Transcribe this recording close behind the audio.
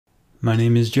My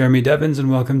name is Jeremy Devins, and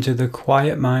welcome to the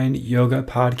Quiet Mind Yoga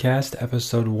Podcast,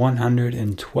 episode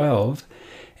 112,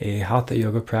 a Hatha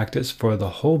yoga practice for the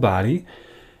whole body.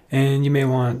 And you may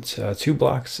want 2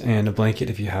 blocks and a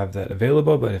blanket if you have that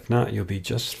available, but if not, you'll be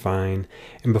just fine.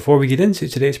 And before we get into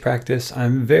today's practice,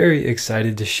 I'm very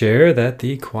excited to share that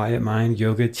the Quiet Mind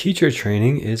Yoga Teacher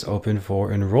Training is open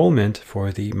for enrollment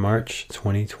for the March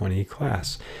 2020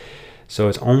 class. So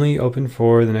it's only open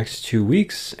for the next 2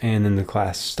 weeks, and then the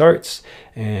class starts,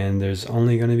 and there's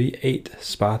only going to be 8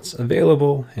 spots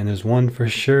available, and there's one for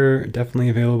sure definitely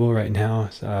available right now,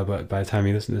 but by the time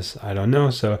you listen to this, I don't know.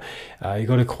 So you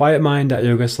go to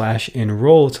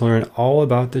quietmind.yoga/enroll to learn all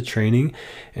about the training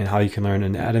and how you can learn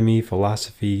anatomy,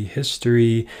 philosophy,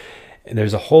 history.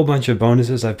 There's a whole bunch of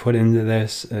bonuses I've put into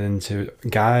this, into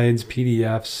guides,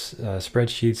 PDFs,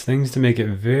 spreadsheets, things to make it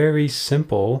very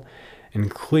simple and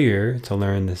clear to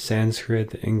learn the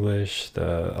Sanskrit, the English,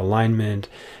 the alignment,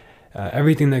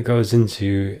 everything that goes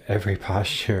into every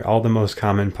posture, all the most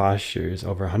common postures,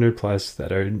 over 100 plus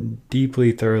that are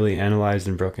deeply, thoroughly analyzed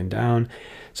and broken down.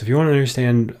 So if you want to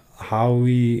understand how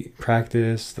we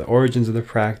practice, the origins of the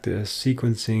practice,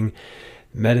 sequencing,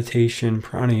 meditation,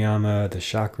 pranayama, the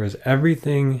chakras,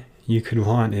 everything you could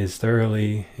want is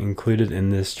thoroughly included in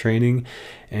this training,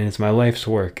 and it's my life's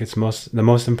work. It's the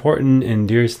most important and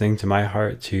dearest thing to my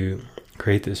heart to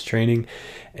create this training.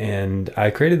 And I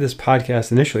created this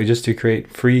podcast initially just to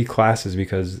create free classes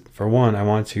because, for one, I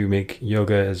want to make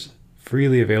yoga as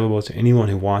freely available to anyone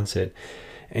who wants it.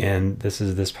 And this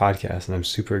is this podcast, and I'm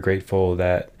super grateful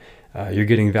that you're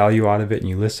getting value out of it and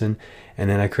you listen. And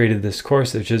then I created this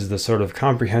course, which is the sort of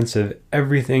comprehensive,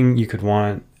 everything you could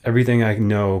want, everything I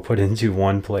know put into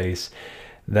one place.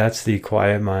 That's the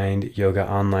Quiet Mind Yoga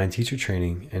Online Teacher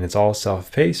Training, and it's all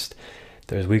self-paced.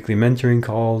 There's weekly mentoring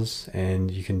calls, and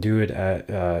you can do it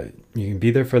you can be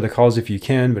there for the calls if you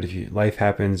can, but if life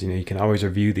happens, you can always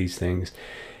review these things.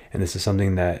 And this is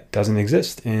something that doesn't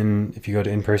exist if you go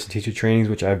to in-person teacher trainings,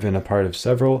 which I've been a part of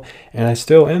several, and I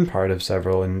still am part of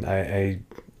several, and I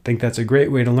think that's a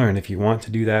great way to learn if you want to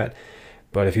do that.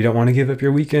 But if you don't want to give up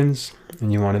your weekends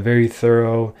and you want a very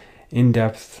thorough,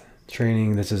 in-depth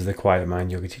training, this is the Quiet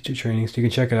Mind Yoga Teacher Training. So you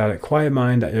can check it out at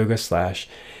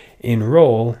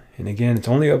quietmind.yoga/enroll. And again, it's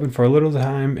only open for a little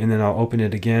time, and then I'll open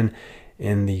it again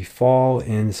in the fall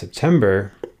in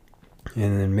September,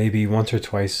 and then maybe once or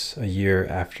twice a year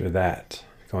after that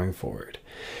going forward.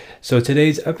 So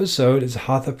today's episode is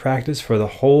Hatha practice for the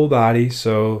whole body.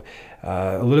 So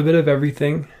a little bit of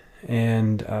everything.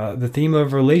 And the theme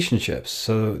of relationships.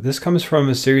 So this comes from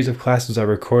a series of classes I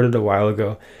recorded a while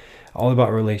ago, all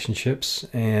about relationships.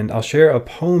 And I'll share a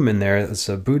poem in there. It's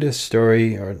a Buddhist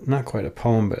story, or not quite a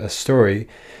poem, but a story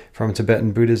from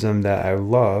Tibetan Buddhism that I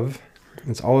love.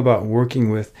 It's all about working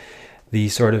with the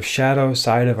sort of shadow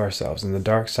side of ourselves and the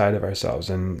dark side of ourselves,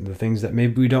 and the things that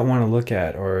maybe we don't want to look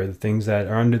at, or the things that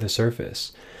are under the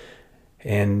surface.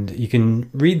 And you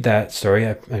can read that story.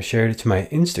 I shared it to my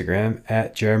Instagram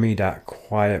at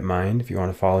jeremy.quietmind if you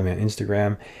want to follow me on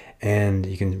Instagram. And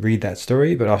you can read that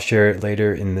story, but I'll share it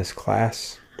later in this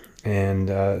class. And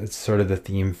it's sort of the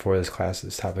theme for this class,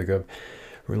 this topic of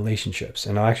relationships.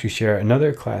 And I'll actually share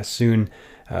another class soon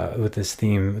with this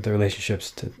theme, with the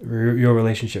your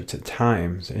relationship to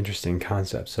time. It's an interesting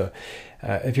concept. So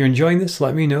if you're enjoying this,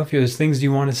 let me know if there's things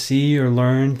you want to see or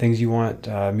learn, things you want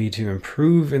me to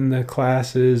improve in the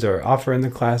classes or offer in the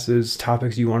classes,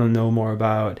 topics you want to know more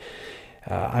about.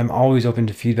 I'm always open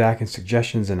to feedback and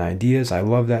suggestions and ideas. I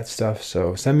love that stuff.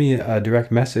 So send me a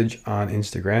direct message on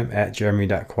Instagram at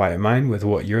jeremy.quietmind with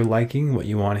what you're liking, what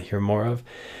you want to hear more of,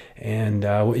 and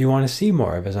what you want to see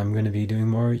more of, as I'm going to be doing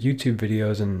more YouTube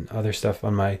videos and other stuff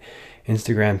on my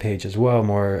Instagram page as well,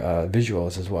 more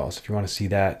visuals as well. So if you want to see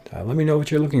that, let me know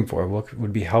what you're looking for, what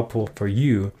would be helpful for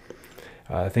you,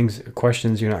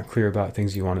 questions you're not clear about,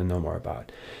 things you want to know more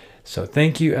about. So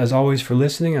thank you as always for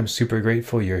listening. I'm super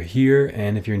grateful you're here.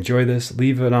 And if you enjoy this,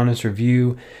 leave an honest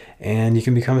review, and you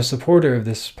can become a supporter of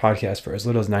this podcast for as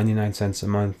little as 99 cents a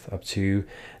month up to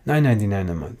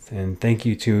 $9.99 a month. And thank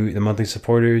you to the monthly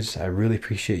supporters. I really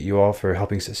appreciate you all for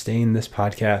helping sustain this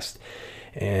podcast.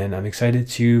 And I'm excited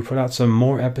to put out some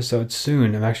more episodes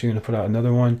soon. I'm actually going to put out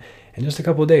another one in just a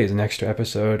couple of days, an extra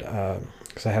episode,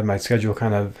 because I had my schedule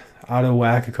kind of out of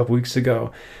whack a couple weeks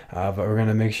ago, but we're going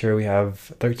to make sure we have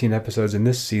 13 episodes in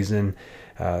this season.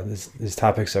 These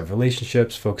topics of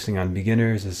relationships, focusing on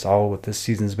beginners, is all what this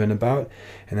season's been about.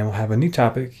 And then we'll have a new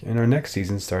topic in our next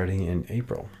season starting in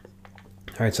April.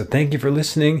 All right, so thank you for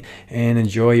listening and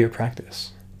enjoy your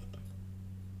practice.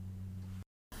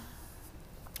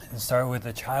 And start with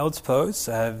a child's pose.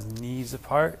 So I have knees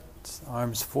apart,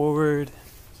 arms forward.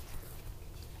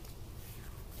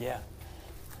 Yeah.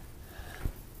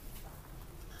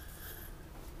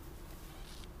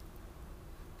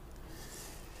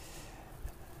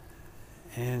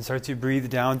 And start to breathe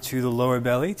down to the lower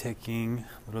belly, taking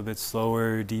a little bit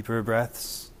slower, deeper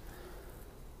breaths.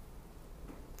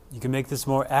 You can make this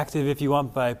more active if you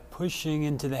want by pushing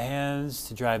into the hands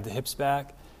to drive the hips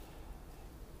back,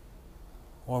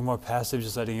 or more passive,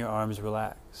 just letting your arms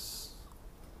relax.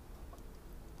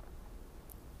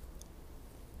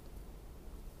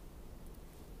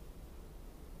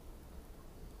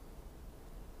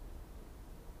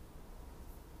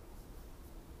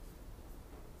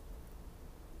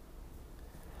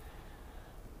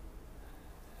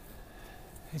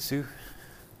 Hey, Sue.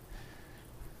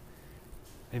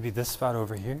 Maybe this spot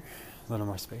over here. A little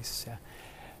more space, yeah.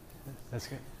 That's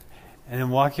good. And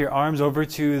then walk your arms over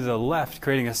to the left,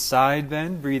 creating a side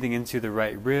bend, breathing into the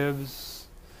right ribs.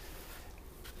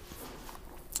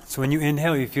 So when you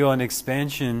inhale, you feel an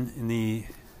expansion in the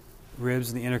ribs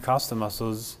and the intercostal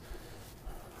muscles.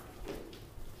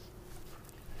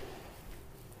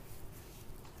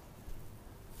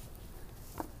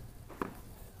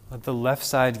 Let the left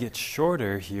side get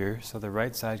shorter here so the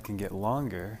right side can get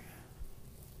longer.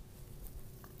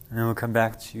 And then we'll come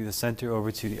back to the center,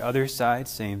 over to the other side,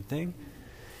 same thing.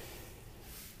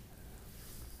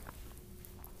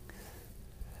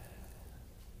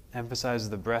 Emphasize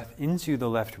the breath into the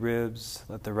left ribs.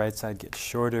 Let the right side get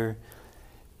shorter.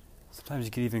 Sometimes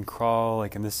you could even crawl,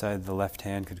 like on this side, the left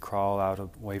hand could crawl out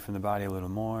away from the body a little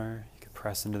more. You could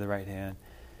press into the right hand.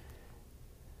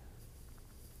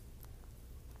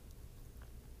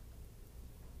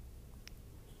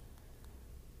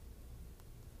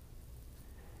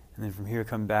 And then from here,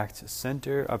 come back to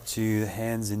center, up to the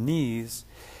hands and knees.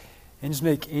 And just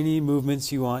make any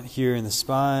movements you want here in the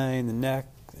spine, the neck,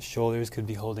 the shoulders. Could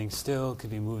be holding still,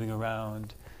 could be moving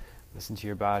around. Listen to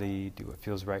your body, do what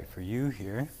feels right for you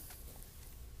here.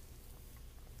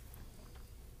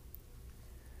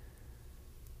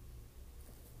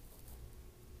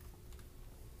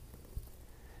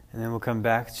 And then we'll come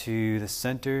back to the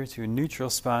center, to a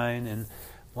neutral spine, and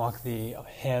walk the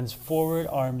hands forward,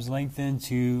 arms lengthened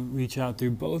to reach out through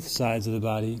both sides of the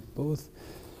body,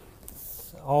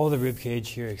 all the rib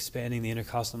cage here, expanding the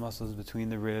intercostal muscles between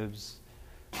the ribs,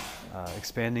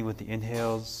 expanding with the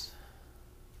inhales.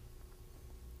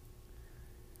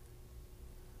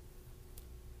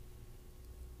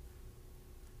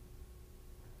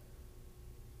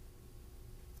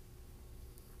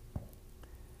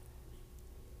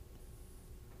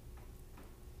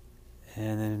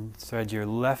 And then thread your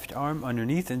left arm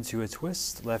underneath into a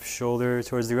twist, left shoulder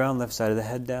towards the ground, left side of the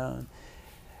head down.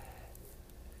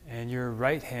 And your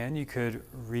right hand, you could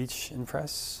reach and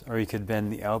press, or you could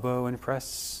bend the elbow and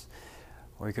press,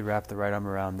 or you could wrap the right arm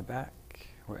around the back.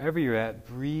 Wherever you're at,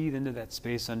 breathe into that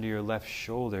space under your left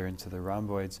shoulder, into the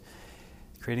rhomboids,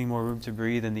 creating more room to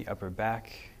breathe in the upper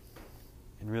back.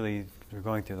 And really, we're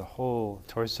going through the whole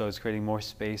torso, is creating more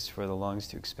space for the lungs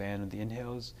to expand with the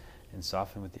inhales and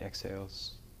soften with the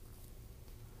exhales.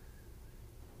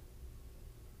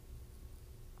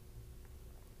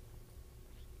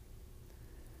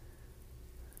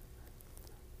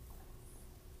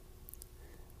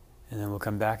 And then we'll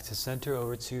come back to center,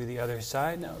 over to the other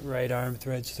side. Now right arm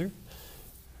threads through,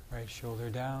 right shoulder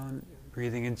down,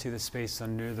 breathing into the space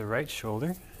under the right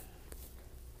shoulder.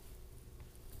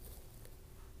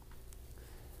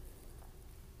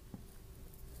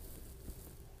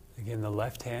 Again, the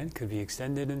left hand could be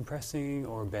extended in pressing,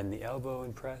 or bend the elbow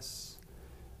and press,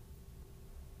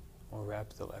 or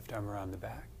wrap the left arm around the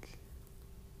back.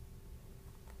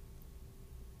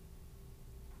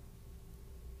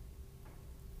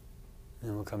 And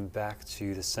then we'll come back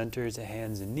to the center, to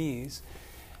hands and knees,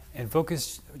 and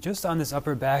focus just on this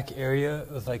upper back area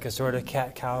with like a sort of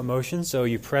cat-cow motion. So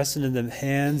you press into the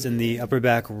hands and the upper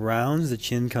back rounds, the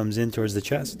chin comes in towards the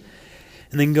chest.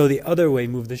 And then go the other way,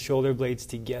 move the shoulder blades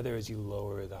together as you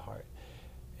lower the heart.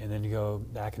 And then you go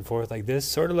back and forth like this,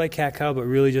 sort of like cat-cow, but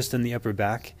really just in the upper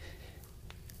back.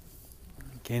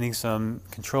 Gaining some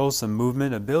control, some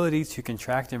movement, ability to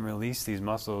contract and release these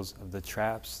muscles of the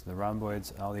traps, the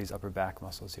rhomboids, and all these upper back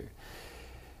muscles here.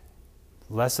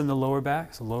 Less in the lower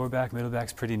back, so lower back, middle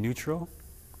back's pretty neutral.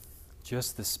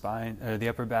 Just the spine, or the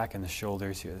upper back and the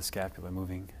shoulders here, the scapula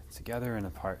moving together and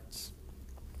apart.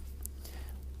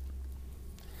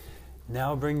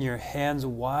 Now bring your hands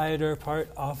wider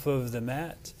apart off of the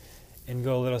mat and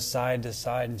go a little side to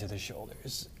side into the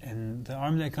shoulders. And the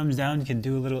arm that comes down, you can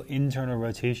do a little internal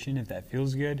rotation if that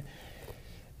feels good.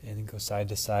 And then go side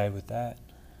to side with that.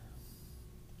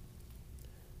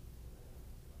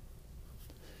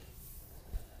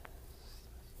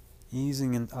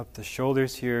 Easing up the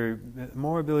shoulders here,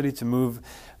 more ability to move,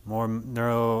 more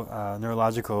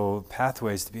neurological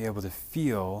pathways to be able to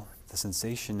feel the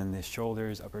sensation in the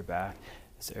shoulders, upper back,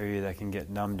 this area that can get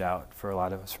numbed out for a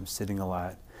lot of us from sitting a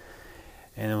lot.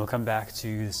 And then we'll come back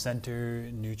to the center,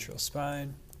 neutral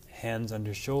spine, hands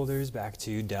under shoulders, back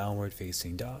to downward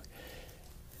facing dog.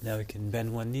 Now we can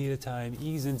bend one knee at a time,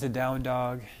 ease into down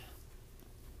dog.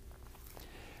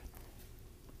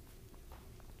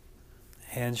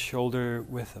 Hands shoulder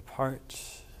width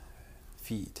apart,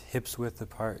 feet hips width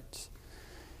apart.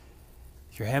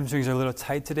 If your hamstrings are a little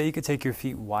tight today, you could take your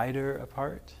feet wider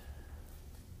apart.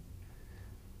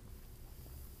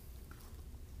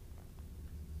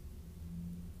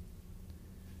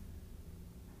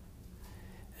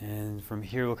 And from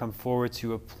here we'll come forward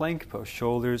to a plank pose,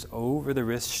 shoulders over the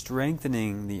wrists,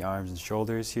 strengthening the arms and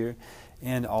shoulders here,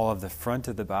 and all of the front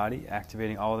of the body,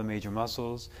 activating all the major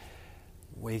muscles,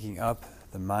 waking up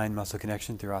the mind-muscle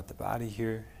connection throughout the body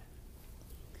here.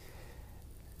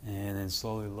 And then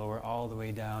slowly lower all the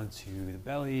way down to the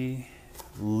belly.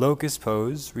 Locust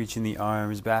pose, reaching the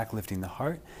arms back, lifting the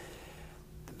heart.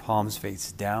 The palms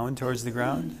face down towards the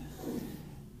ground.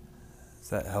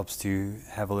 So that helps to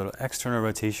have a little external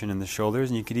rotation in the shoulders,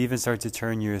 and you could even start to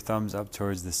turn your thumbs up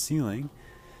towards the ceiling.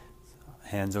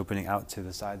 Hands opening out to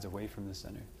the sides away from the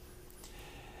center.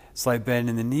 Slight bend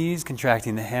in the knees,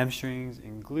 contracting the hamstrings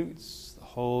and glutes. The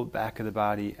whole back of the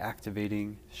body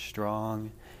activating,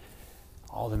 strong.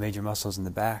 All the major muscles in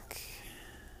the back.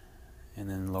 And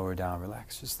then lower down,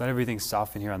 relax. Just let everything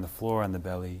soften here on the floor, on the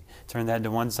belly. Turn the head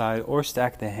to one side or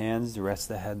stack the hands to rest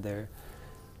the head there.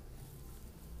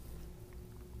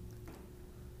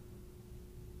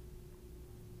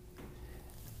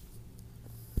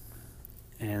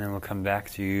 And then we'll come back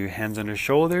to hands under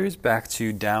shoulders, back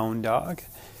to down dog.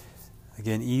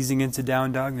 Again, easing into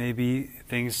down dog, maybe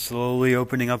things slowly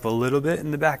opening up a little bit in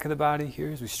the back of the body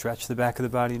here as we stretch the back of the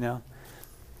body now.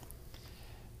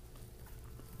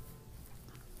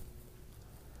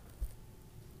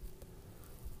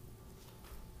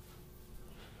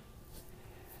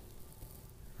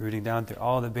 Rooting down through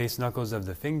all the base knuckles of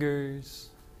the fingers,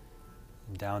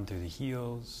 and down through the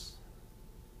heels.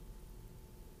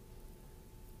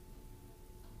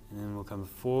 And then we'll come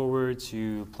forward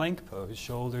to plank pose,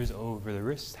 shoulders over the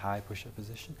wrist, high push-up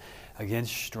position. Again,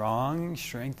 strong,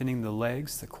 strengthening the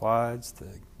legs, the quads,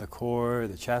 the core,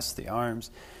 the chest, the arms.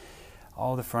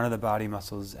 All the front of the body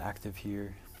muscles active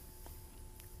here.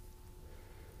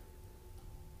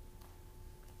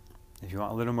 If you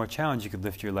want a little more challenge, you could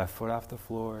lift your left foot off the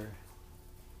floor.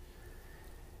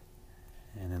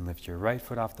 And then lift your right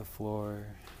foot off the floor.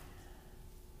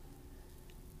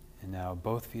 And now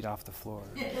both feet off the floor.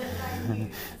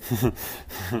 And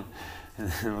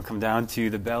then we'll come down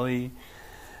to the belly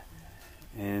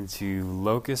and to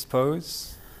locust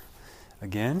pose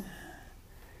again.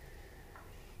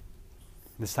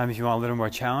 This time if you want a little more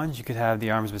challenge, you could have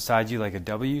the arms beside you like a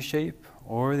W shape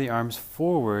or the arms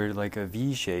forward like a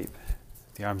V shape.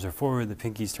 If the arms are forward, the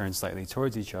pinkies turn slightly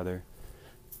towards each other.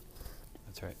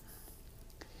 That's right.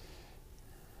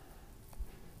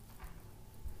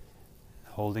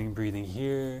 Holding, breathing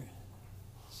here.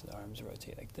 So the arms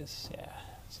rotate like this. Yeah,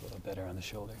 it's a little better on the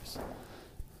shoulders.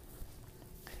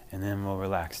 And then we'll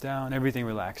relax down. Everything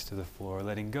relax to the floor,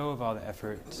 letting go of all the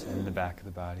effort in the back of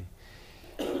the body.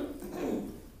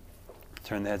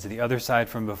 Turn the head to the other side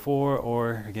from before,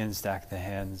 or again, stack the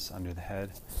hands under the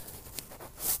head.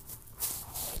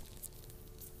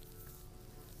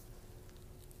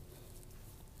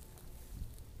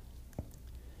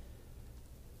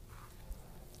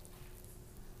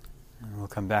 We'll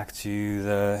come back to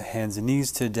the hands and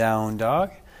knees to down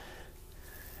dog.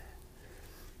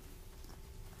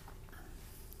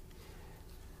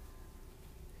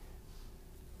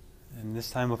 And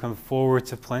this time we'll come forward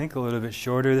to plank, a little bit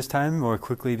shorter this time, more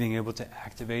quickly being able to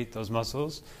activate those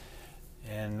muscles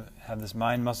and have this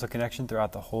mind-muscle connection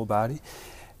throughout the whole body.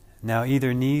 Now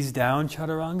either knees down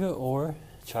chaturanga or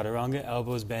chaturanga,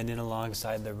 elbows bend in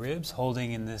alongside the ribs,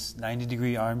 holding in this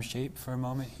 90-degree arm shape for a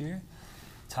moment here.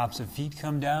 Tops of feet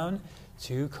come down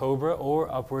to cobra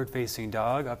or upward facing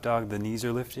dog. Up dog, the knees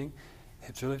are lifting,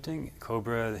 hips are lifting.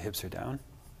 Cobra, the hips are down.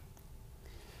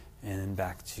 And then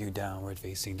back to downward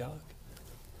facing dog.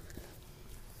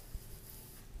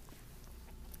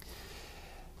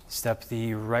 Step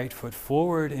the right foot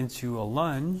forward into a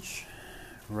lunge.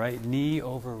 Right knee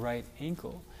over right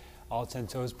ankle. All 10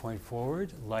 toes point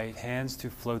forward. Light hands to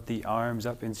float the arms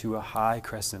up into a high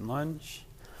crescent lunge.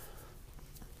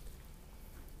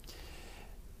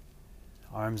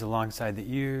 Arms alongside the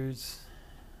ears,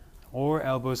 or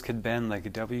elbows could bend like a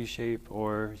W shape,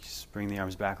 or just bring the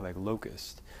arms back like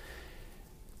locust.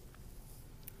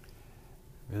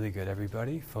 Really good,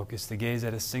 everybody. Focus the gaze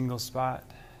at a single spot.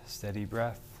 Steady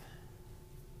breath.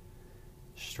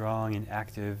 Strong and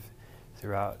active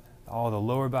throughout all the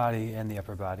lower body and the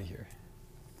upper body here.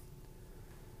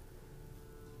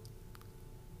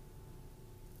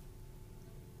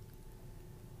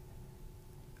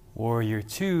 Warrior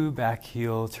 2, back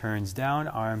heel turns down,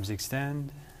 arms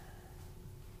extend.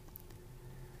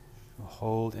 We'll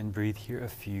hold and breathe here a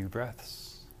few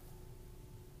breaths.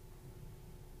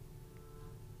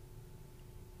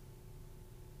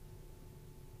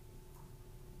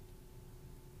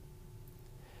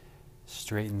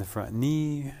 Straighten the front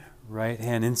knee, right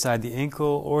hand inside the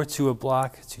ankle or to a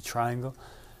block, to triangle.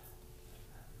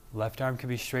 Left arm can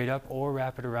be straight up or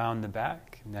wrap it around the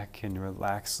back. Neck can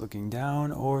relax looking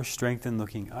down or strengthen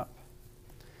looking up.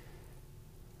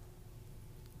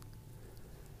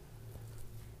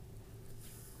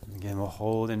 Again, we'll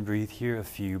hold and breathe here a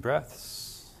few breaths.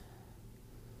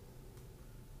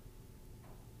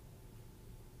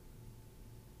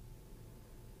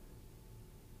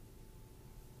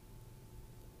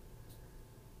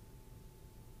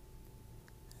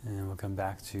 And we'll come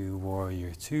back to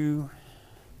Warrior 2.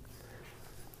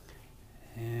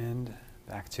 And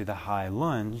back to the high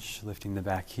lunge, lifting the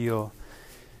back heel.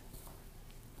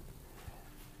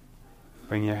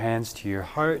 Bring your hands to your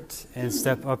heart and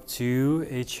step up to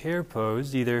a chair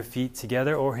pose, either feet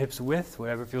together or hips width,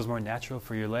 whatever feels more natural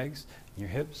for your legs, your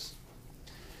hips.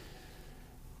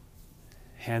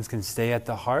 Hands can stay at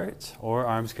the heart, or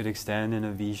arms could extend in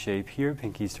a V shape here,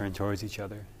 pinkies turn towards each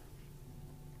other.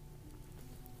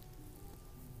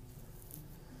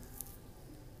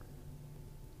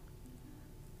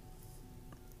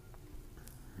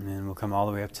 And then we'll come all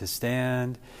the way up to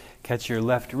stand. Catch your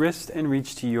left wrist and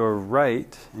reach to your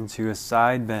right into a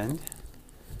side bend.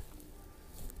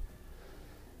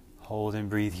 Hold and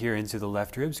breathe here into the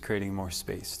left ribs, creating more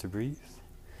space to breathe.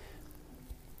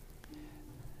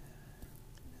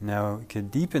 Now we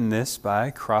could deepen this by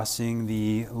crossing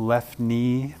the left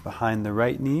knee behind the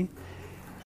right knee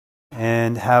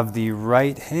and have the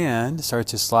right hand start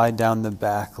to slide down the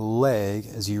back leg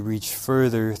as you reach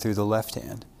further through the left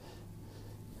hand.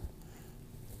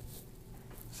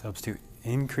 This helps to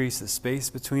increase the space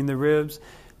between the ribs,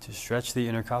 to stretch the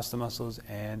intercostal muscles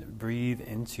and breathe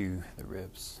into the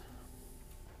ribs.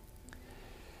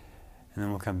 And then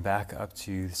we'll come back up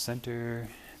to the center,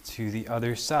 to the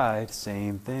other side,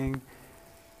 same thing.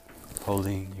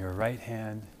 Holding your right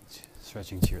hand,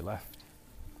 stretching to your left.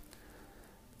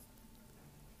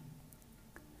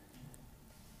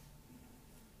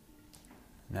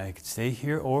 Now you can stay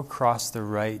here or cross the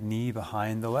right knee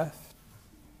behind the left.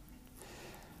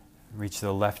 Reach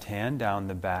the left hand down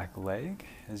the back leg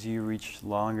as you reach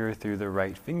longer through the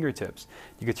right fingertips.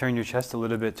 You could turn your chest a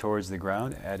little bit towards the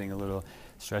ground, adding a little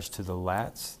stretch to the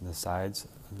lats, the sides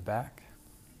of the back.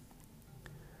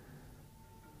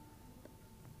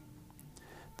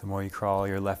 The more you crawl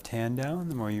your left hand down,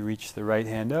 the more you reach the right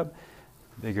hand up,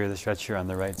 the bigger the stretch here on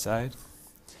the right side.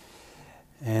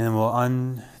 And then we'll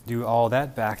undo all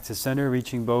that back to center,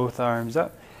 reaching both arms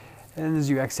up. And as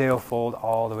you exhale, fold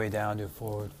all the way down to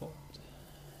forward fold.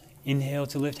 Inhale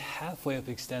to lift halfway up,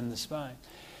 extend the spine.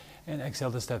 And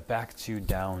exhale to step back to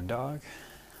down dog.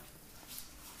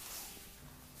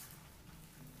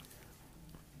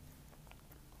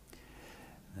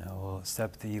 Now we'll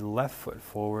step the left foot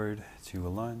forward to a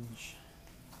lunge.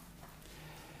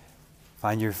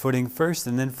 Find your footing first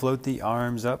and then float the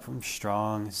arms up from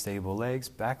strong, stable legs.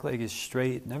 Back leg is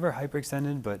straight, never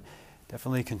hyperextended, but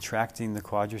definitely contracting the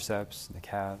quadriceps, the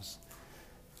calves.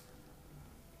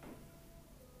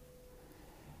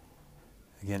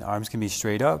 Again, arms can be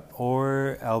straight up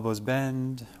or elbows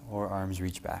bend or arms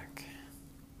reach back.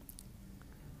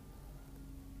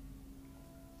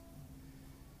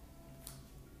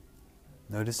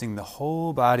 Noticing the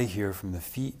whole body here from the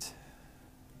feet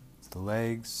to the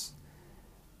legs,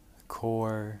 the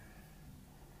core,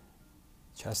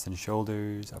 chest and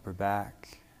shoulders, upper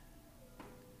back,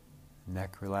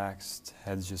 neck relaxed,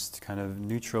 head's just kind of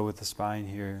neutral with the spine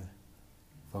here,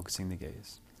 focusing the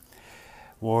gaze.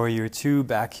 Warrior 2,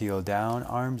 back heel down,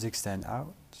 arms extend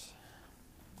out.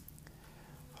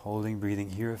 Holding,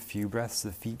 breathing here a few breaths.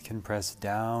 The feet can press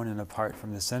down and apart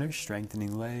from the center,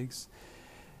 strengthening legs.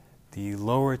 The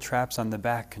lower traps on the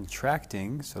back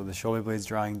contracting, so the shoulder blades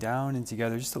drawing down and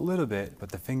together just a little bit, but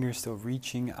the fingers still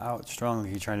reaching out strongly.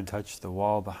 You're trying to touch the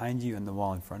wall behind you and the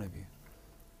wall in front of you.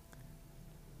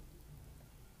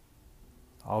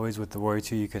 Always with the Warrior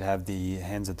 2, you could have the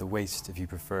hands at the waist if you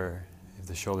prefer, if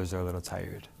the shoulders are a little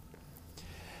tired.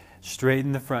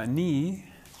 Straighten the front knee,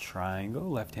 triangle,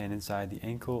 left hand inside the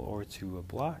ankle or to a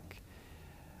block.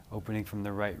 opening from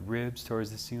the right ribs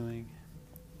towards the ceiling.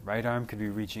 Right arm could be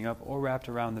reaching up or wrapped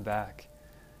around the back.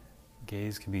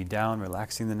 Gaze can be down,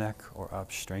 relaxing the neck, or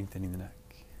up, strengthening the neck.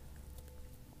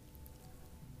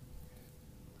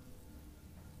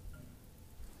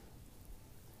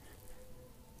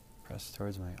 Press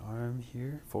towards my arm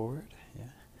here, forward, yeah.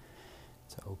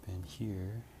 To open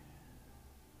here.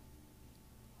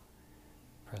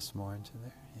 Press more into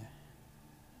there, yeah.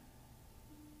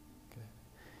 Good.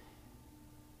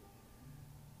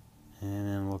 And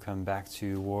then we'll come back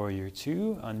to Warrior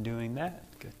 2, undoing that.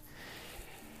 Good.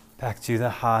 Back to the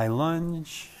high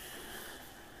lunge.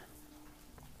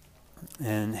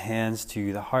 And hands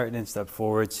to the heart and step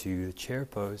forward to the chair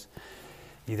pose.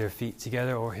 Either feet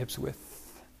together or hips width.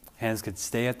 Hands could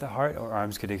stay at the heart or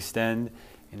arms could extend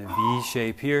in a V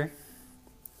shape here.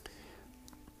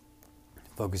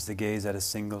 Focus the gaze at a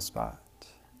single spot.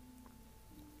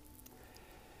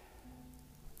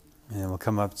 And then we'll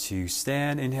come up to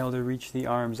stand. Inhale to reach the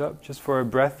arms up. Just for a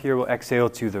breath here, we'll exhale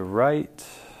to the right.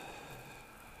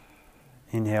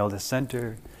 Inhale to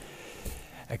center.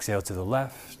 Exhale to the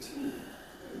left.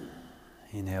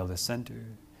 Inhale to center.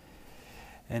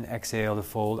 And exhale to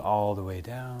fold all the way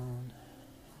down.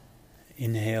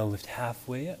 Inhale, lift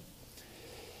halfway up.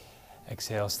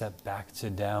 Exhale, step back to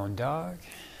down dog.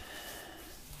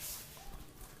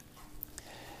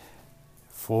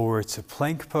 Forward to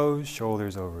plank pose,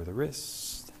 shoulders over the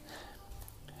wrist.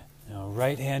 Now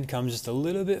right hand comes just a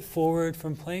little bit forward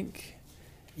from plank.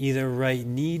 Either right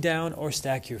knee down or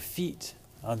stack your feet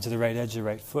onto the right edge of the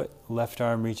right foot. Left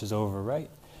arm reaches over right.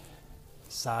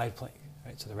 Side plank.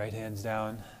 Right, so the right hand's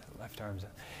down, left arm's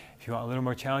up. If you want a little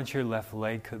more challenge here, left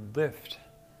leg could lift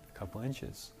a couple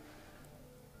inches.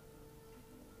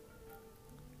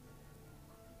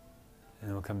 And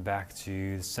then we'll come back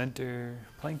to the center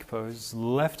plank pose.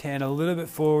 Left hand a little bit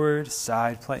forward,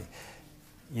 side plank.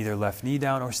 Either left knee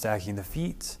down or stacking the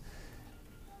feet.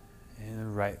 And the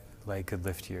right leg could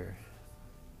lift here.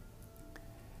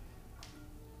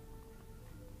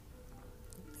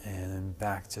 And then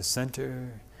back to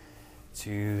center,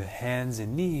 to hands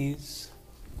and knees.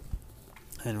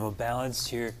 And we'll balance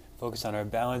here, focus on our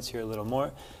balance here a little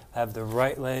more. Have the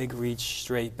right leg reach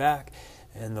straight back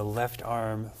and the left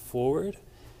arm forward.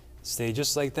 Stay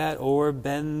just like that, or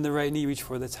bend the right knee, reach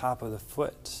for the top of the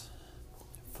foot.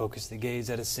 Focus the gaze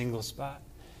at a single spot.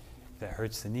 If that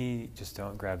hurts the knee, just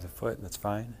don't grab the foot, that's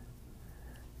fine.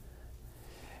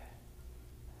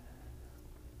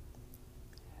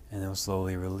 And then we'll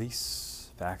slowly release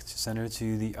back to center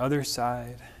to the other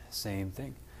side, same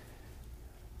thing.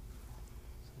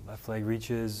 Left leg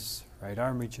reaches, right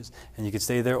arm reaches, and you can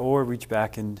stay there or reach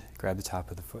back and grab the top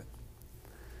of the foot.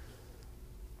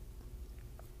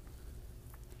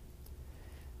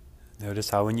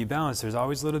 Notice how when you balance, there's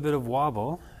always a little bit of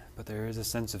wobble, but there is a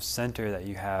sense of center that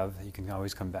you have that you can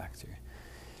always come back to. And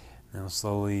then we'll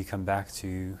slowly come back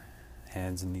to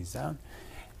hands and knees down.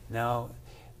 Now,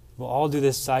 we'll all do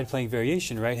this side plank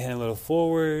variation. Right hand a little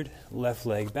forward, left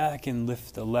leg back, and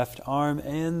lift the left arm,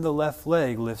 and the left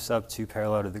leg lifts up to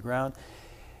parallel to the ground.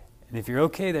 And if you're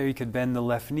okay there, you could bend the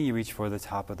left knee, reach for the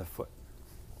top of the foot.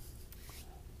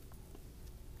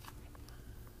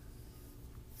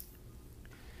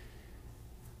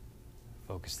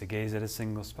 Focus the gaze at a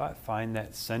single spot. Find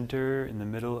that center in the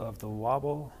middle of the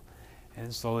wobble,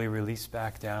 and slowly release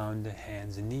back down to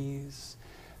hands and knees.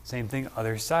 Same thing,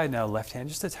 other side now, left hand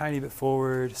just a tiny bit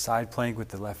forward, side plank with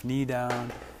the left knee down,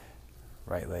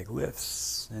 right leg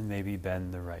lifts, and maybe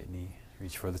bend the right knee.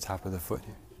 Reach for the top of the foot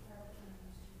here.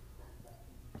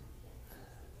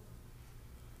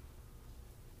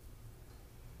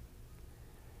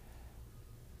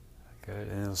 Good,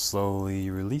 and it'll slowly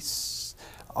release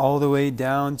all the way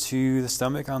down to the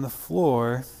stomach on the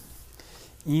floor.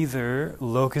 Either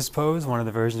locust pose, one of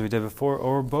the versions we did before,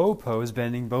 or bow pose,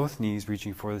 bending both knees,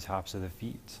 reaching for the tops of the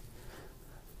feet.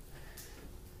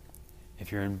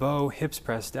 If you're in bow, hips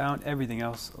press down, everything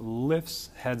else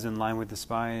lifts, heads in line with the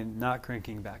spine, not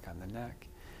cranking back on the neck.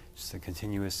 Just a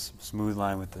continuous smooth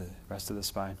line with the rest of the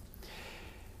spine.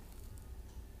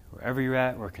 Wherever you're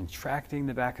at, we're contracting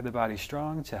the back of the body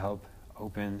strong to help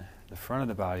open the front of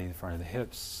the body, the front of the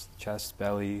hips, chest,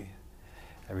 belly,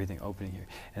 everything opening here.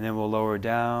 And then we'll lower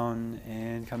down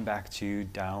and come back to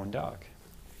down dog.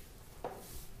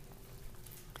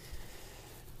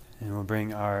 And we'll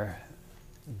bring our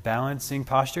balancing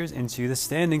postures into the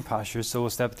standing postures. So we'll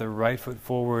step the right foot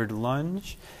forward,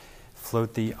 lunge,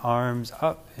 float the arms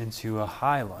up into a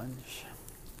high lunge.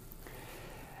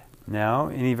 Now,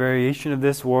 any variation of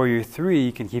this, Warrior 3,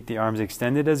 you can keep the arms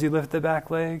extended as you lift the back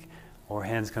leg, or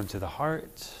hands come to the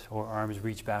heart, or arms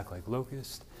reach back like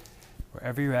locust.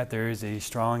 Wherever you're at, there is a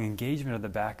strong engagement of the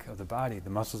back of the body, the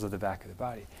muscles of the back of the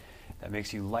body. That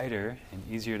makes you lighter and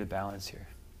easier to balance here.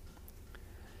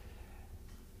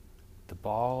 The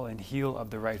ball and heel of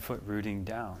the right foot rooting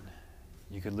down.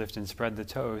 You could lift and spread the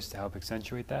toes to help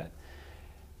accentuate that.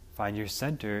 Find your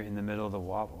center in the middle of the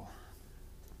wobble.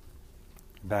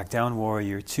 Back down,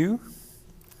 warrior 2.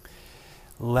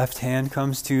 Left hand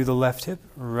comes to the left hip,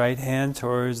 right hand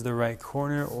towards the right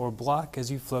corner or block as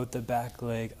you float the back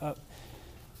leg up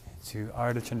to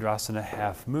Ardha Chandrasana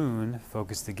half moon.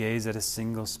 Focus the gaze at a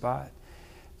single spot,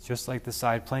 just like the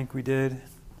side plank we did.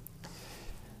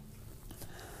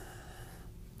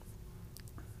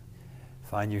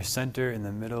 Find your center in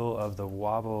the middle of the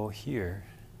wobble here.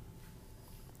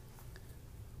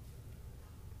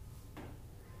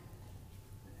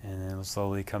 And then we'll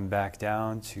slowly come back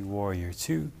down to warrior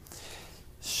 2.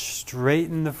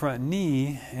 Straighten the front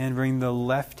knee and bring the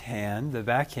left hand, the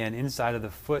back hand, inside of the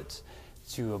foot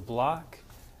to a block,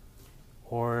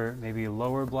 or maybe a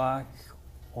lower block,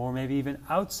 or maybe even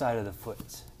outside of the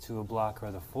foot to a block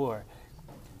or the floor.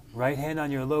 Right hand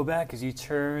on your low back as you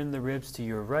turn the ribs to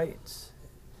your right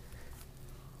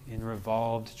in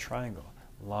revolved triangle.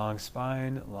 Long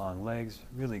spine, long legs.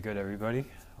 Really good, everybody.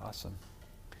 Awesome.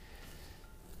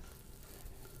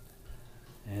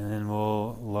 And then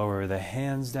we'll lower the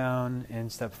hands down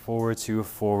and step forward to a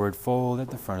forward fold at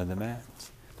the front of the mat.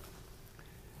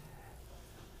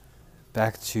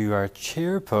 Back to our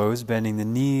chair pose, bending the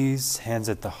knees, hands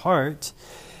at the heart.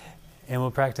 And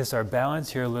we'll practice our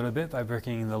balance here a little bit by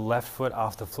bringing the left foot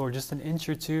off the floor just an inch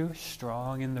or two,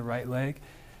 strong in the right leg.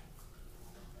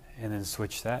 And then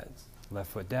switch that. Left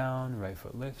foot down, right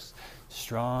foot lifts.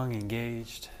 Strong,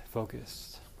 engaged,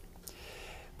 focused.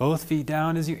 Both feet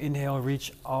down as you inhale,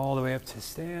 reach all the way up to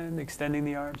stand, extending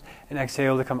the arms. And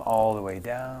exhale to come all the way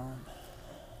down.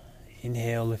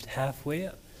 Inhale, lift halfway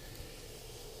up.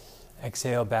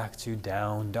 Exhale back to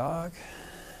down dog.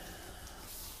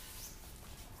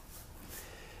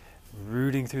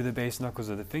 Rooting through the base knuckles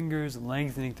of the fingers,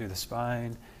 lengthening through the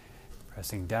spine,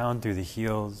 pressing down through the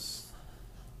heels.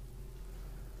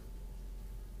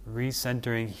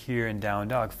 Recentering here in down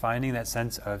dog, finding that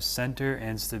sense of center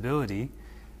and stability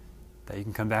that you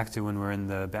can come back to when we're in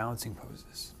the balancing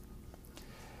poses.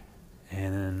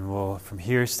 And then we'll, from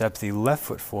here, step the left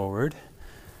foot forward.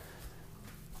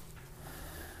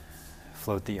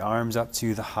 Float the arms up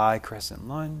to the high crescent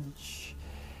lunge.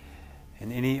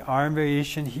 And any arm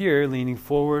variation here, leaning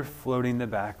forward, floating the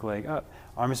back leg up.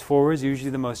 Arms forward is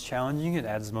usually the most challenging. It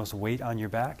adds the most weight on your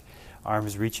back.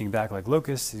 Arms reaching back like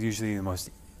locusts is usually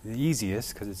the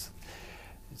easiest because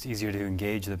it's easier to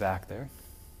engage the back there.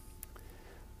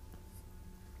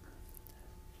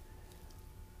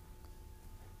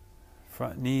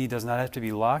 Front knee does not have to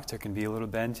be locked. There can be a little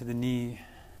bend to the knee.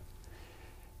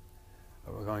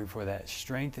 But we're going for that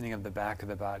strengthening of the back of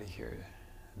the body here.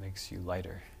 It makes you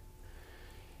lighter.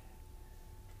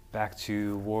 Back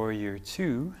to warrior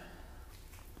 2.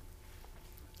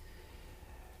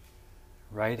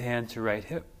 Right hand to right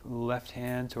hip, left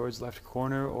hand towards left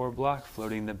corner or block,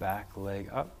 floating the back leg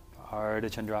up.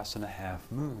 Ardha Chandrasana half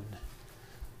moon.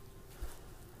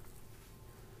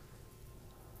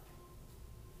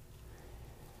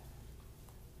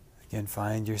 Again,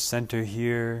 find your center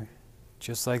here,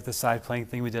 just like the side plank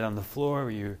thing we did on the floor,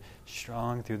 where you're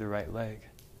strong through the right leg.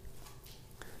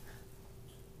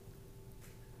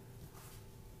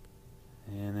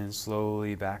 And then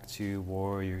slowly back to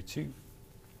warrior 2.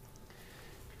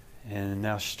 And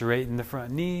now straighten the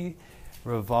front knee,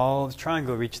 revolve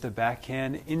triangle, reach the back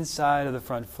hand inside of the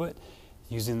front foot,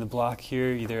 using the block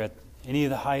here either at any of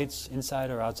the heights,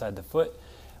 inside or outside the foot.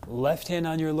 Left hand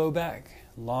on your low back,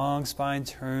 long spine,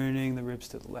 turning the ribs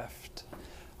to the left.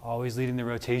 Always leading the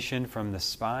rotation from the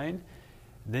spine.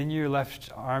 Then your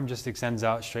left arm just extends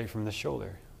out straight from the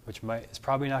shoulder, which is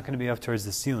probably not going to be up towards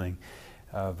the ceiling,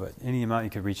 but any amount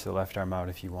you could reach the left arm out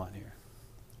if you want here.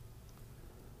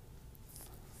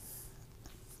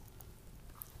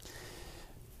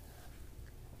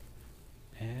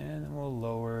 And we'll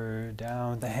lower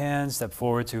down the hands, step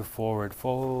forward to forward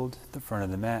fold, the front of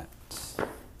the mat.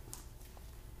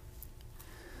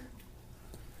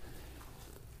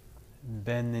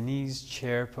 Bend the knees,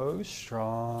 chair pose,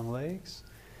 strong legs.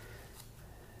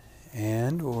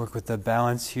 And we'll work with the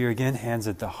balance here again, hands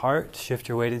at the heart, shift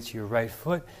your weight into your right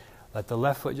foot. Let the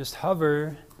left foot just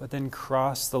hover, but then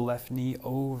cross the left knee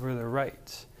over the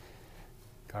right.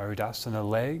 Garudasana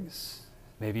legs,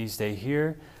 maybe you stay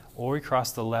here, or we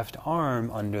cross the left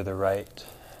arm under the right,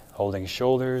 holding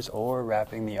shoulders or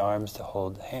wrapping the arms to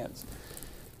hold the hands.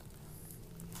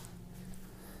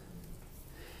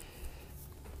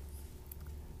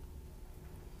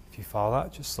 If you fall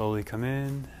out, just slowly come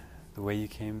in the way you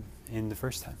came in the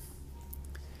first time.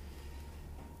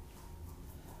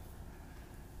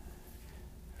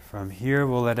 From here,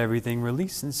 we'll let everything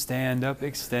release and stand up,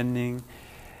 extending.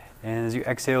 And as you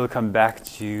exhale, come back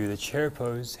to the chair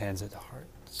pose, hands at the heart.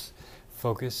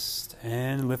 Focused,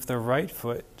 and lift the right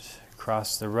foot,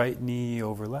 cross the right knee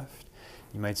over left.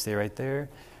 You might stay right there,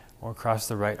 or cross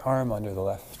the right arm under the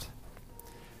left.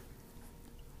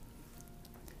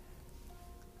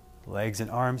 Legs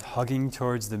and arms hugging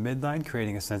towards the midline,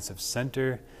 creating a sense of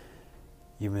center.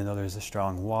 Even though there's a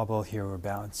strong wobble here, we're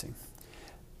balancing.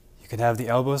 You can have the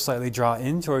elbows slightly draw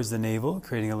in towards the navel,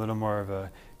 creating a little more of a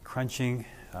crunching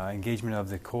engagement of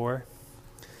the core.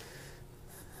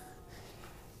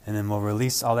 And then we'll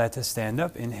release all that to stand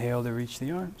up. Inhale to reach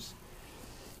the arms.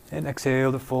 And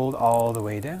exhale to fold all the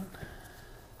way down.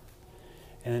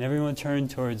 And then everyone turn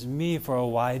towards me for a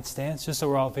wide stance, just so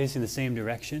we're all facing the same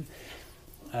direction.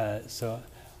 So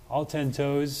all 10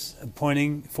 toes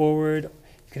pointing forward.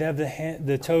 You could have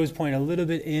the toes point a little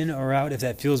bit in or out if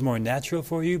that feels more natural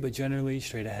for you, but generally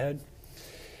straight ahead.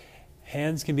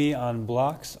 Hands can be on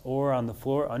blocks or on the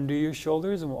floor under your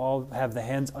shoulders, and we'll all have the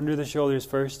hands under the shoulders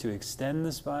first to extend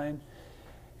the spine.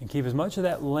 And keep as much of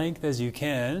that length as you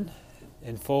can,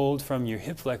 and fold from your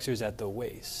hip flexors at the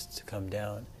waist to come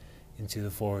down into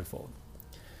the forward fold.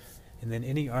 And then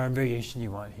any arm variation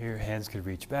you want here, hands could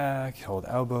reach back, hold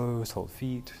elbows, hold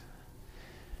feet.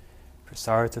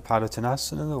 Prasarita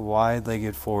Padottanasana, the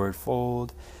wide-legged forward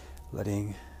fold,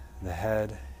 letting the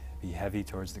head be heavy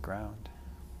towards the ground.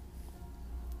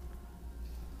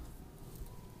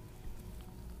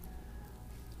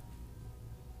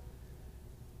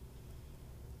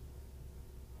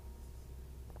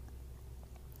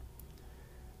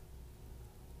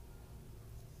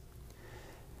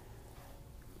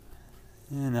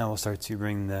 And now we'll start to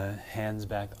bring the hands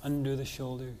back under the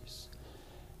shoulders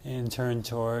and turn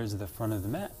towards the front of the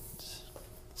mat.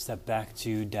 Step back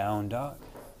to down dog.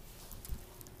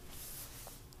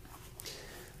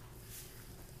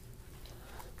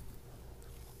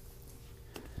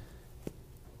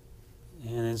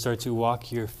 And then start to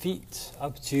walk your feet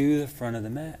up to the front of the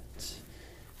mat.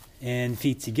 And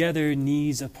feet together,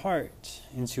 knees apart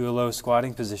into a low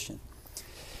squatting position.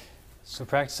 So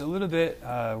practice a little bit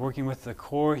working with the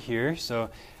core here. So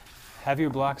have your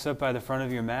blocks up by the front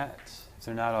of your mat if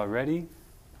they're not already.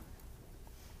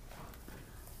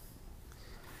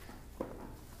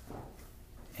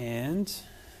 And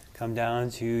come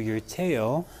down to your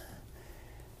tail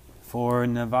for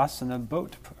Navasana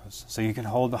boat pose. So you can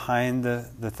hold behind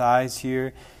the thighs here.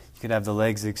 You could have the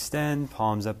legs extend,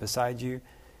 palms up beside you.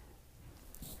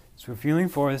 So we're feeling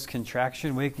for this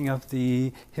contraction, waking up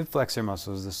the hip flexor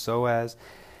muscles, the psoas.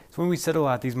 So when we sit a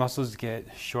lot, these muscles get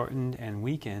shortened and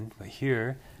weakened, but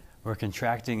here we're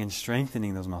contracting and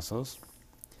strengthening those muscles.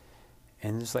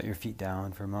 And just let your feet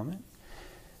down for a moment.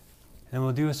 And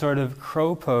we'll do a sort of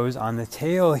crow pose on the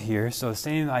tail here. So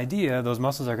same idea, those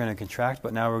muscles are going to contract,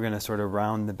 but now we're going to sort of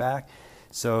round the back.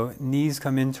 So knees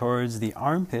come in towards the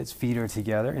armpits, feet are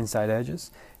together, inside edges.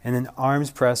 And then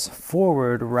arms press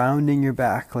forward, rounding your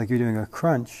back like you're doing a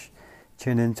crunch.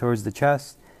 Chin in towards the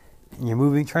chest. And you're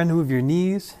moving, trying to move your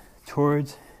knees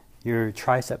towards your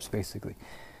triceps, basically.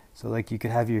 So like you could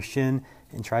have your shin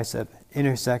and tricep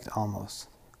intersect almost.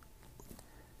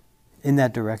 In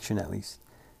that direction, at least.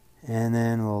 And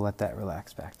then we'll let that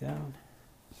relax back down.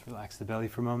 Just relax the belly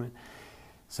for a moment.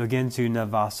 So again, to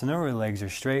Navasana, where legs are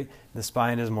straight. The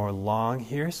spine is more long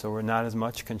here, so we're not as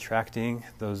much contracting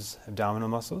those abdominal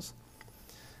muscles.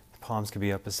 The palms could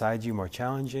be up beside you, more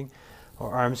challenging.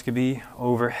 Or arms could be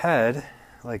overhead,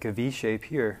 like a V shape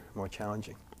here, more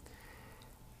challenging.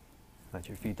 Let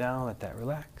your feet down, let that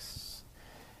relax.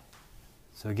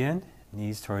 So again,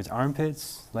 knees towards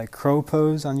armpits, like crow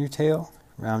pose on your tail,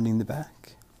 rounding the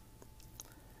back.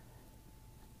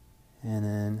 And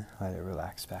then let it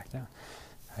relax back down.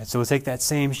 All right, so we'll take that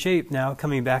same shape now,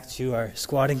 coming back to our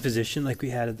squatting position like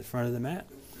we had at the front of the mat.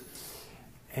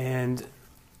 And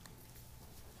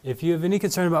if you have any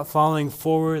concern about falling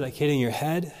forward, like hitting your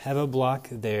head, have a block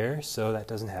there so that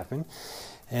doesn't happen.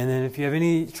 And then if you have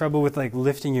any trouble with like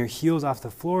lifting your heels off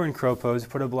the floor in crow pose,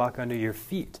 put a block under your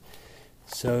feet.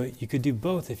 So you could do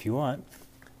both if you want.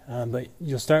 But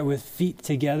you'll start with feet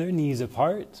together, knees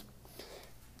apart.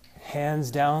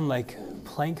 Hands down like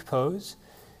plank pose.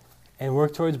 And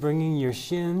work towards bringing your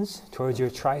shins towards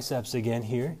your triceps again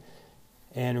here.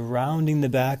 And rounding the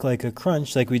back like a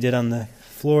crunch like we did on the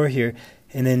floor here.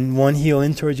 And then one heel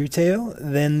in towards your tail,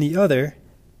 then the other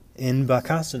in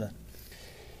Bakasana.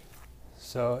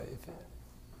 So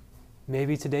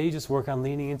Maybe today you just work on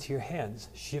leaning into your hands,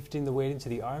 shifting the weight into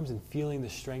the arms and feeling the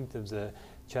strength of the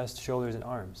chest, shoulders, and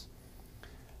arms.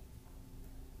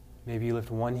 Maybe you lift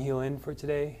one heel in for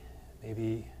today.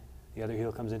 Maybe the other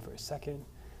heel comes in for a second.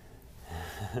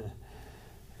 All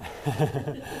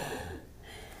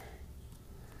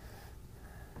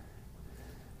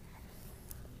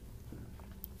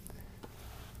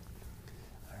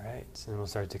right, so then we'll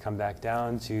start to come back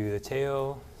down to the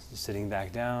tail, just sitting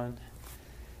back down.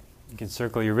 You can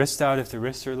circle your wrist out if the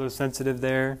wrists are a little sensitive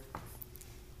there.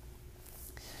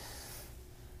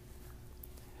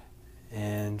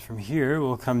 And from here,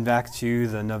 we'll come back to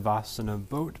the Navasana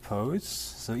boat pose.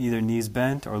 So either knees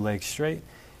bent or legs straight.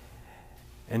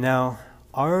 And now,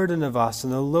 Ardha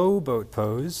Navasana low boat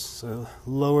pose. So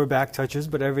lower back touches,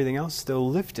 but everything else still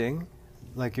lifting.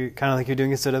 Like you're kind of like you're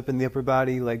doing a sit up in the upper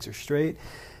body, legs are straight.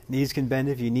 Knees can bend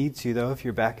if you need to, though, if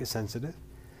your back is sensitive.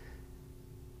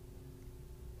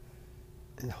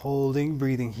 And holding,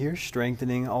 breathing here,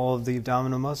 strengthening all of the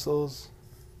abdominal muscles.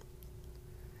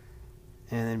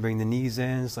 And then bring the knees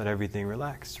in, just let everything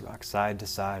relax. Rock side to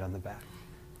side on the back.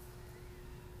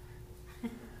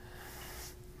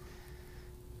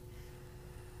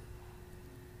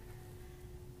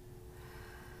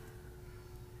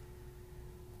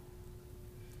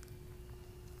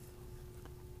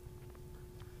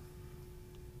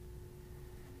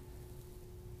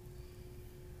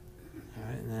 All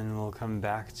right, and then we'll come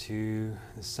back to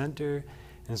the center.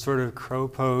 And sort of crow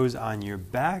pose on your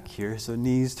back here. So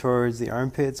knees towards the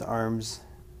armpits, arms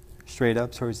straight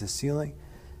up towards the ceiling.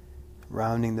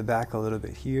 Rounding the back a little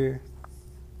bit here.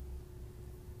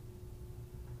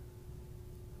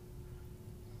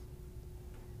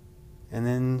 And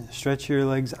then stretch your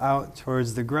legs out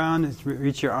towards the ground.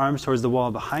 Reach your arms towards the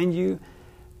wall behind you.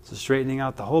 So straightening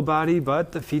out the whole body,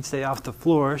 but the feet stay off the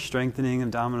floor, strengthening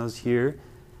abdominals here.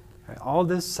 All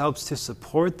this helps to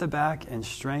support the back and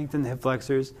strengthen the hip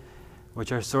flexors,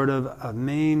 which are sort of a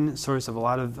main source of a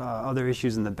lot of other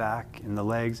issues in the back and the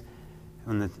legs.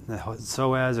 When the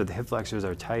psoas or the hip flexors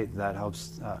are tight, that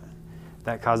helps.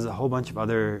 That causes a whole bunch of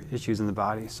other issues in the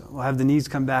body. So we'll have the knees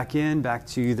come back in, back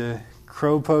to the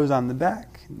crow pose on the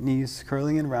back, knees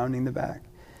curling and rounding the back.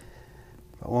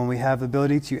 But when we have the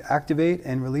ability to activate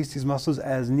and release these muscles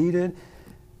as needed,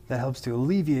 that helps to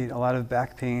alleviate a lot of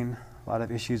back pain, a lot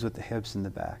of issues with the hips and the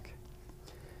back.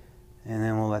 And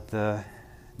then we'll let the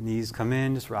knees come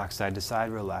in, just rock side to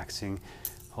side, relaxing,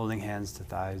 holding hands to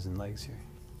thighs and legs here.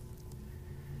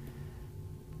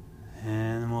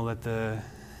 And we'll let the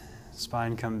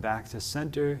spine come back to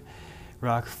center,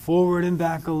 rock forward and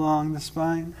back along the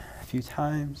spine a few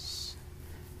times.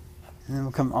 And then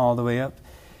we'll come all the way up.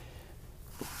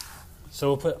 So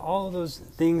we'll put all of those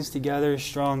things together,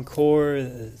 strong core,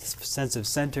 sense of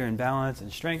center and balance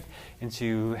and strength,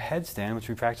 into headstand, which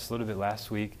we practiced a little bit last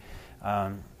week.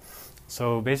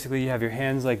 So basically you have your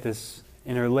hands like this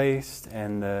interlaced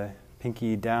and the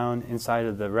pinky down inside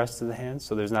of the rest of the hands,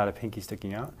 so there's not a pinky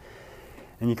sticking out.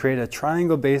 And you create a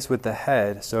triangle base with the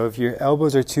head. So if your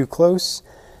elbows are too close,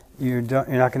 you're not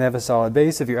going to have a solid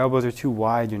base. If your elbows are too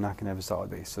wide, you're not going to have a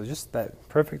solid base. So just that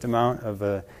perfect amount of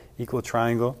a equal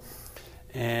triangle.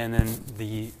 And then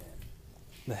the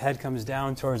head comes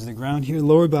down towards the ground here.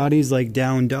 Lower body's like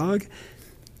down dog.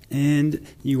 And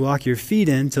you walk your feet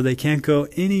in so they can't go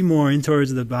any more in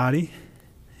towards the body.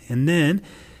 And then,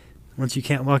 once you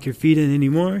can't walk your feet in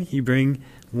anymore, you bring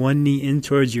one knee in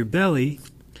towards your belly.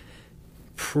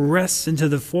 Press into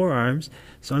the forearms.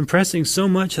 So I'm pressing so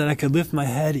much that I could lift my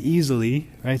head easily.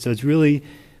 Right? So it's really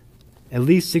at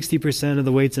least 60% of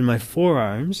the weight's in my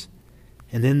forearms.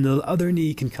 And then the other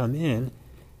knee can come in.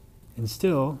 And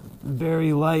still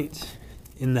very light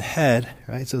in the head,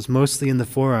 right? So it's mostly in the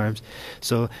forearms.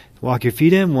 So walk your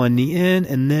feet in, one knee in,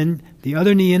 and then the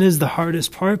other knee in is the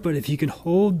hardest part, but if you can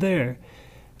hold there,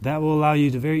 that will allow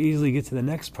you to very easily get to the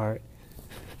next part.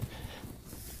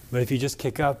 But if you just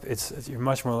kick up, you're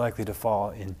much more likely to fall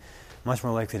and much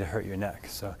more likely to hurt your neck.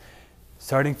 So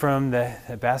starting from the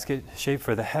basket shape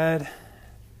for the head,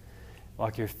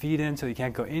 walk your feet in so you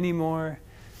can't go any more.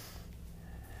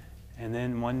 And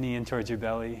then one knee in towards your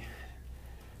belly,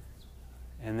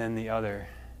 and then the other.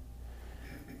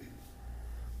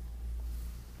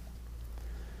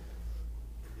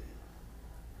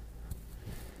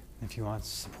 If you want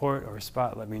support or a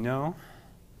spot, let me know.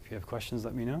 If you have questions,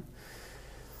 let me know.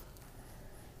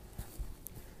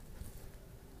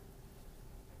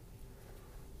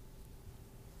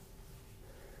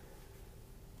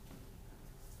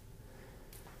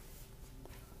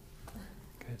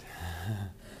 Good.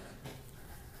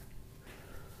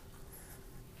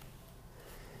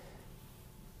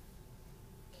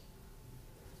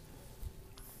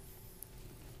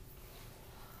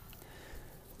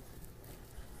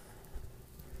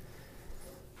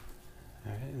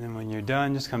 you're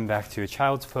done, just come back to a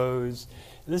child's pose.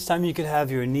 And this time you could have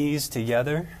your knees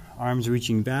together, arms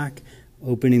reaching back,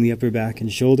 opening the upper back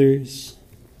and shoulders.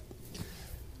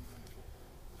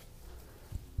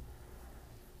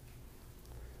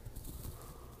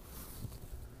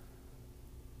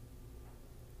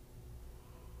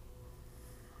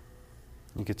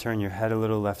 You could turn your head a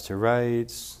little left to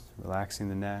right, relaxing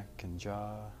the neck and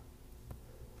jaw.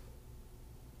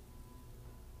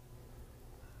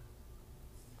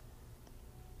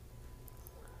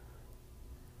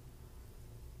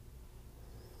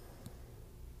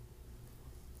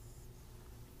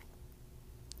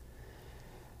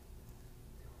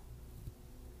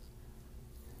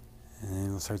 And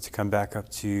then we'll start to come back up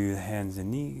to the hands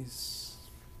and knees.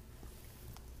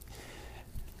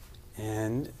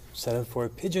 And set up for a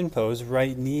pigeon pose,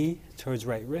 right knee towards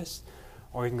right wrist,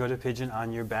 or you can go to pigeon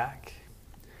on your back.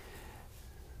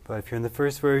 But if you're in the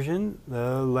first version,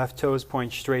 the left toes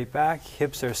point straight back,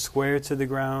 hips are square to the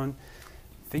ground,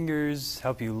 fingers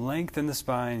help you lengthen the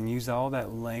spine and use all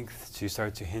that length to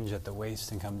start to hinge at the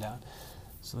waist and come down.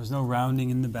 So there's no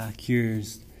rounding in the back here,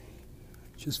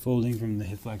 just folding from the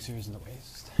hip flexors and the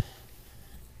waist.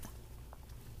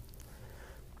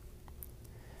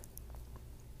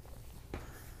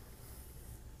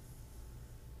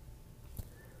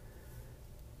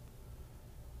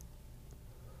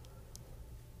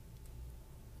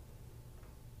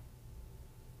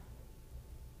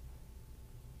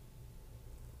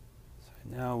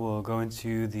 Now we'll go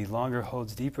into the longer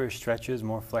holds, deeper stretches,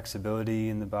 more flexibility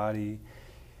in the body.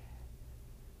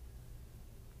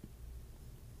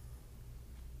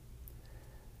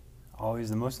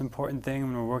 Always the most important thing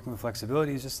when we're working with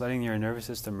flexibility is just letting your nervous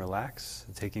system relax,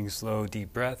 taking slow,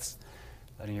 deep breaths,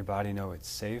 letting your body know it's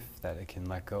safe, that it can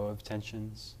let go of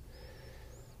tensions,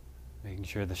 making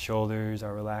sure the shoulders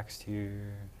are relaxed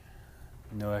here,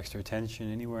 no extra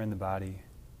tension anywhere in the body.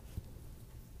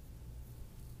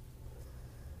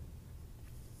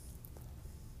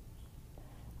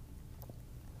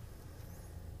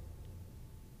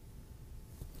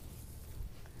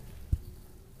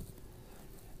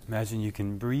 Imagine you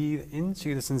can breathe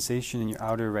into the sensation in your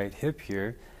outer right hip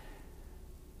here.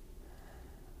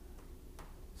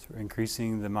 So we're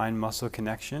increasing the mind-muscle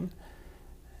connection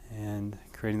and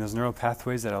creating those neural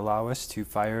pathways that allow us to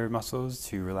fire muscles,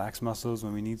 to relax muscles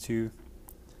when we need to.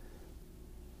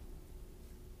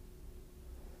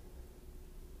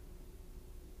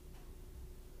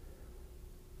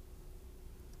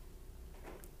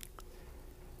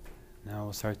 Now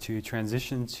we'll start to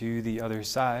transition to the other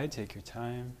side. Take your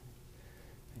time.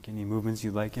 Make any movements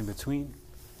you like in between.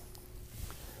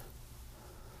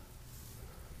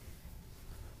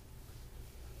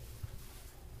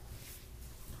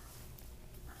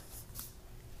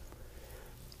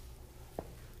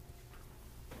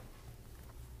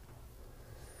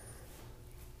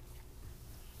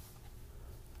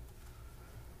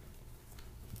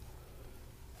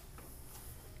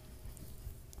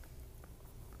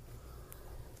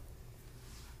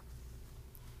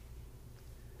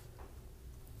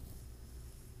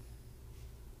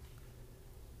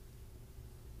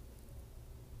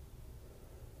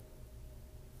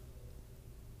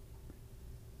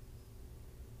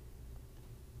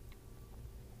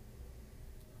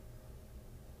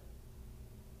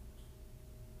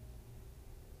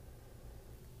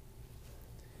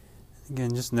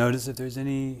 Again, just notice if there's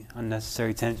any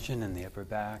unnecessary tension in the upper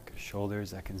back,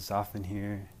 shoulders that can soften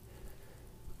here.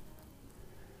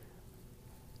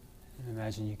 And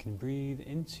imagine you can breathe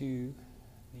into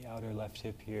the outer left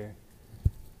hip here.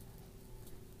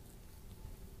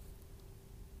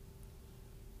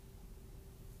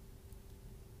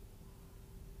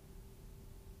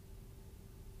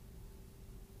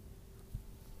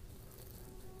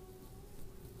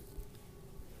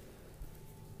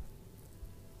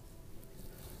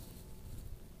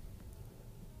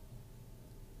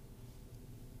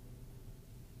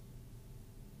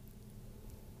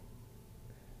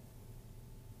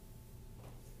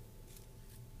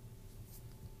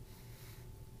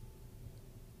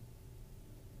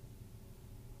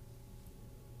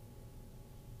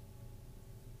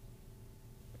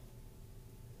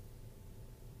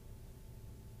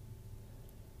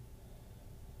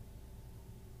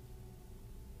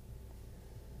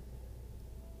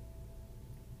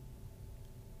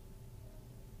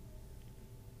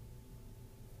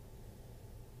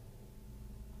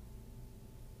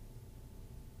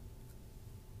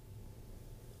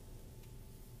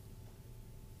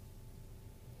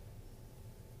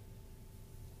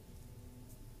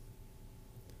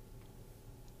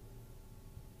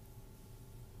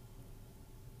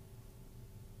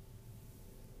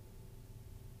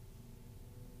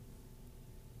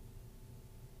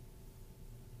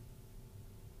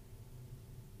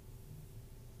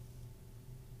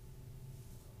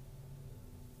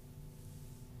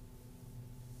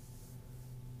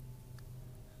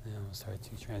 we'll start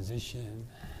to transition.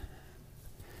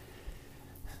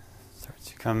 Start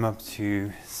to come up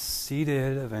to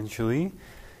seated eventually.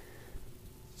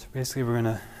 So basically we're going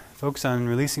to focus on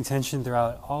releasing tension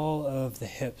throughout all of the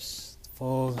hips,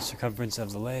 full circumference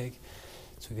of the leg.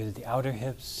 So we go to the outer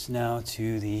hips, now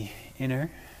to the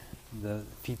inner, the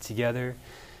feet together,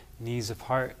 knees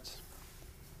apart.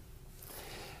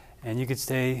 And you could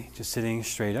stay just sitting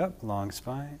straight up, long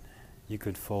spine. You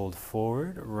could fold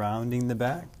forward, rounding the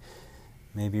back,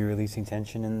 maybe releasing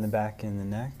tension in the back and the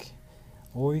neck.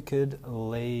 Or you could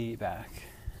lay back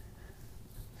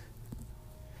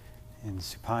in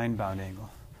supine bound angle.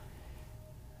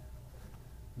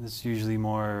 This is usually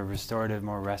more restorative,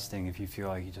 more resting if you feel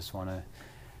like you just want to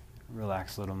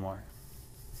relax a little more.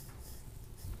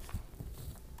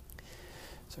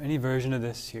 So any version of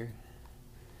this here.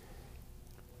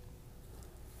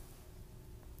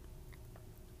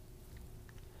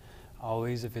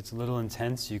 Always, if it's a little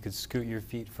intense, you could scoot your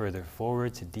feet further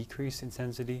forward to decrease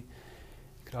intensity.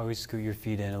 You could always scoot your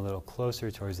feet in a little closer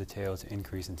towards the tail to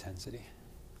increase intensity.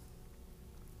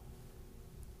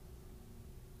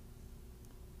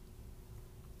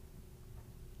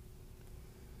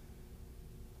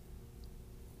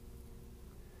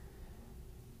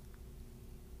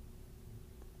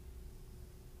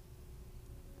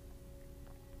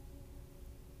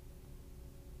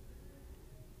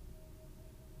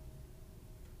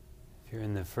 If you're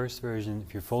in the first version,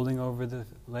 if you're folding over the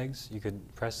legs, you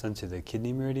could press into the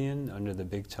kidney meridian under the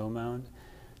big toe mound.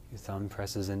 Your thumb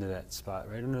presses into that spot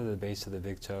right under the base of the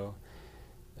big toe,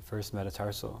 the first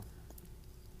metatarsal.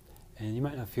 And you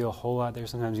might not feel a whole lot there.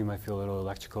 Sometimes you might feel a little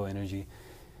electrical energy.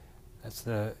 That's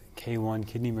the K1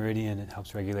 kidney meridian. It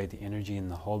helps regulate the energy in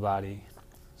the whole body.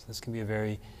 So this can be a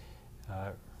very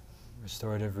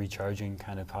restorative, recharging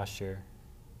kind of posture.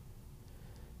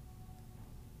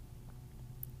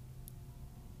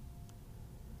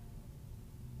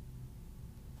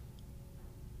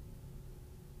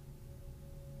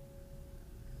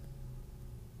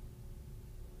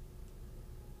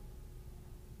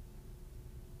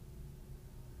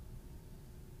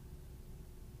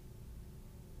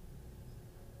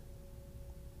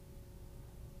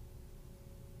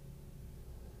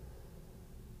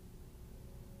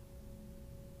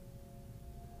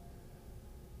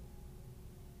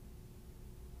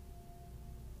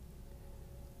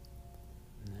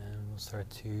 Start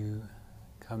to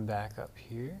come back up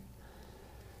here.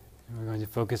 And we're going to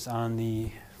focus on the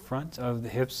front of the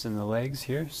hips and the legs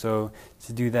here. So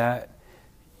to do that,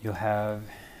 you'll have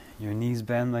your knees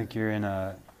bent like you're in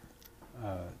a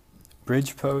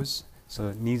bridge pose.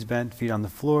 So knees bent, feet on the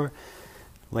floor.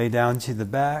 Lay down to the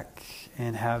back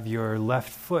and have your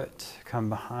left foot come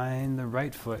behind the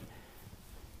right foot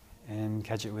and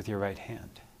catch it with your right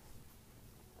hand.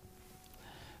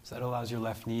 So that allows your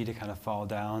left knee to kind of fall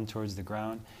down towards the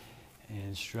ground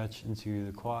and stretch into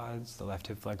the quads, the left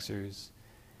hip flexors.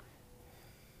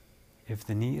 If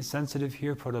the knee is sensitive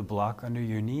here, put a block under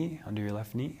your knee, under your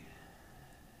left knee.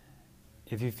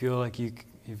 If you feel like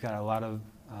you've got a lot of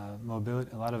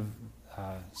mobility, a lot of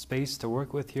space to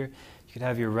work with here, you could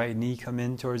have your right knee come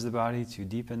in towards the body to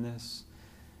deepen this.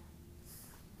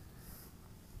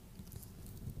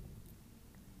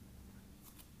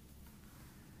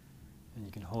 And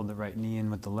you can hold the right knee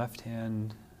in with the left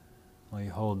hand while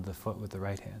you hold the foot with the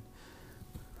right hand.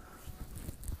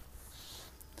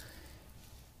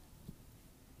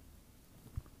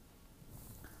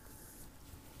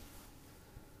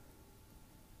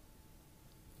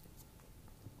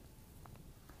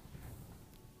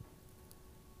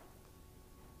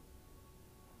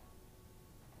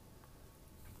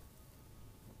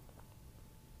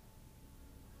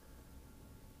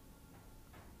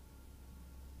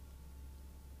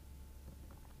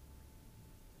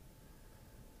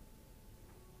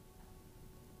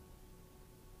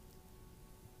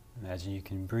 Imagine you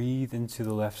can breathe into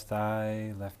the left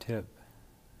thigh, left hip,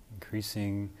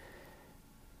 increasing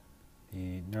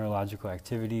the neurological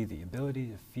activity, the ability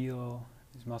to feel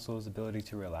these muscles, ability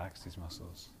to relax these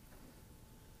muscles.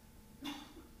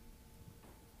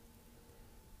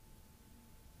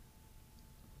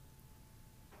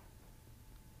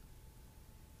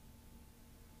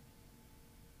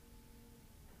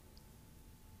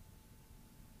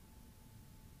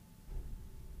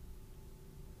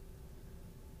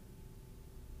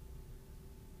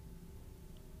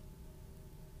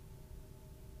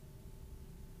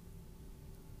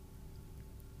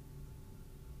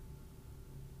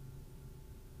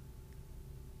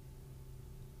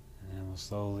 We'll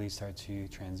slowly start to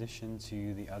transition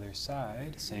to the other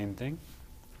side. Same thing.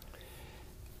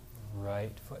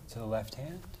 Right foot to the left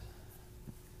hand.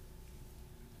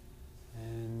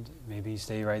 And maybe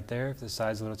stay right there if the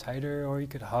side's a little tighter, or you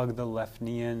could hug the left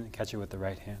knee in and catch it with the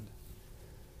right hand.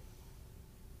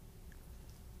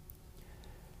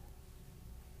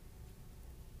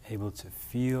 Able to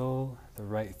feel the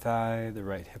right thigh, the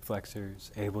right hip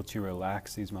flexors, able to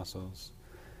relax these muscles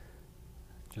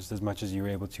just as much as you were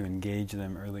able to engage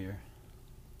them earlier.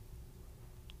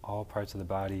 All parts of the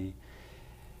body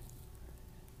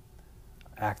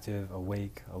active,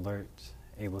 awake, alert,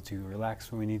 able to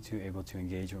relax when we need to, able to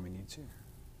engage when we need to.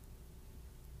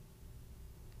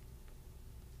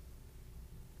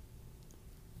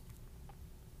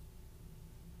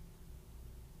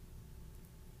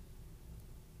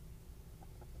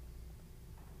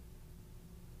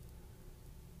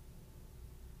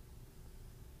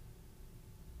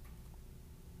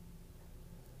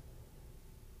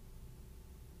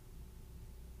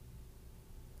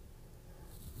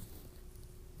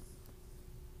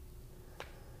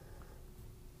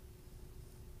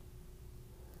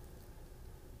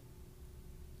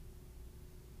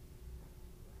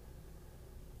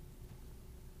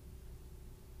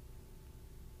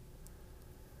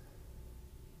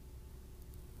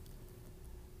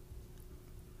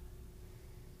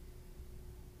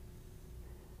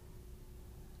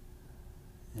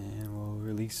 And we'll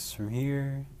release from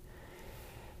here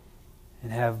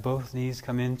and have both knees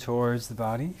come in towards the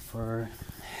body for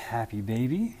happy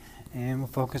baby. And we'll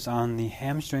focus on the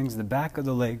hamstrings, the back of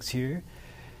the legs here.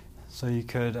 So you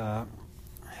could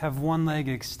have one leg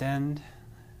extend,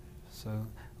 so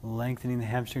lengthening the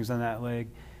hamstrings on that leg.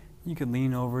 You could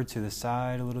lean over to the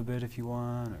side a little bit if you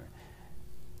want, or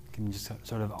you can just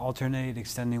sort of alternate,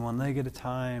 extending one leg at a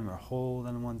time or hold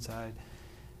on one side.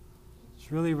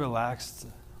 It's really relaxed,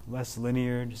 less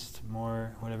linear, just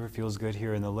more whatever feels good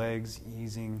here in the legs,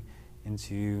 easing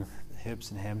into the hips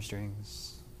and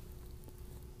hamstrings.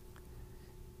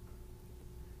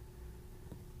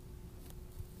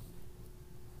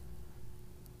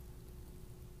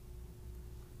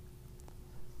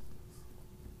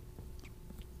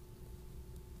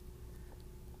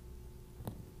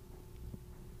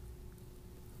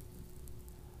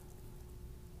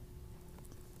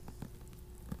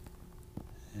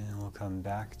 Come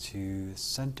back to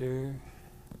center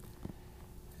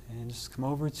and just come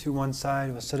over to one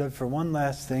side. We'll set up for one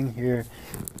last thing here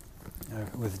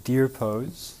with deer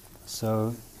pose.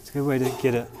 So it's a good way to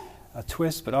get a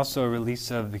twist, but also a release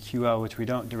of the QL, which we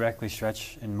don't directly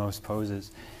stretch in most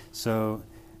poses. So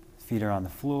feet are on the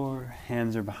floor,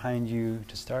 hands are behind you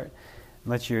to start.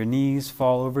 Let your knees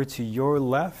fall over to your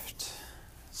left.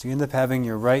 So you end up having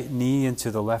your right knee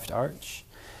into the left arch.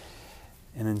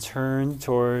 And then turn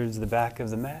towards the back of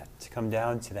the mat to come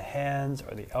down to the hands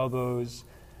or the elbows.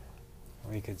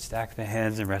 Or you could stack the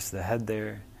hands and rest the head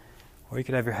there. Or you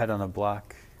could have your head on a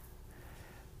block.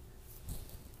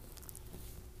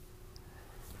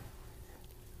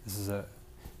 This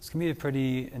can be a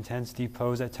pretty intense, deep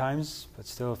pose at times, but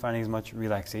still finding as much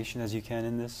relaxation as you can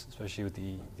in this, especially with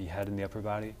the head and the upper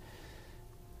body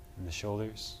and the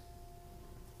shoulders.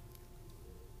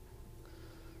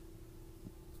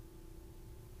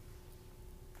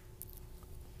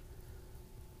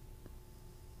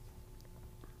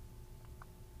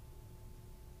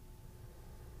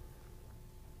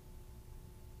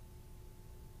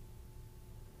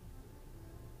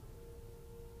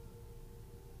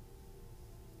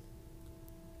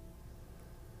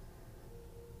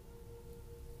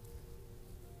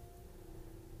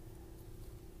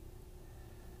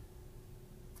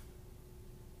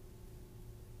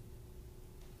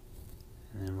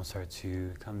 And then we'll start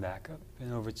to come back up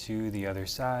and over to the other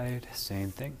side,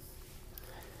 same thing.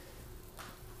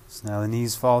 So now the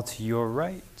knees fall to your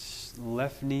right,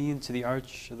 left knee into the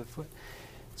arch of the foot,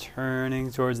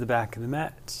 turning towards the back of the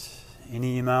mat.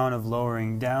 Any amount of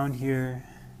lowering down here.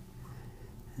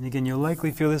 And again, you'll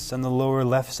likely feel this on the lower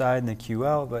left side in the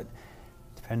QL, but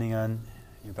depending on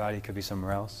your body, it could be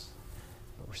somewhere else.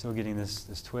 But we're still getting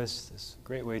this twist, this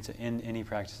great way to end any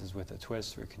practices with a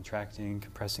twist. We're contracting,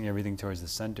 compressing everything towards the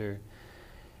center,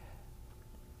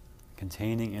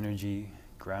 containing energy,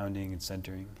 grounding and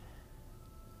centering.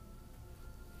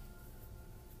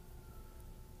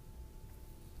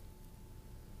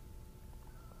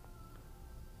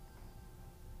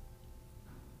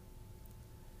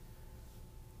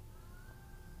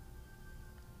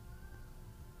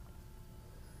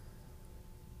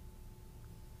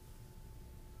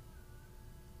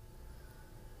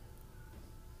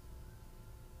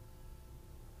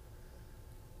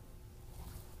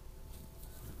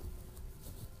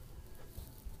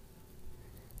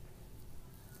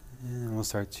 We'll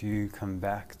start to come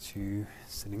back to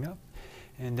sitting up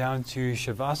and down to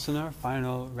Shavasana,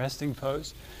 final resting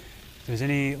pose. If there's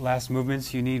any last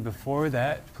movements you need before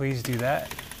that, please do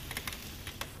that.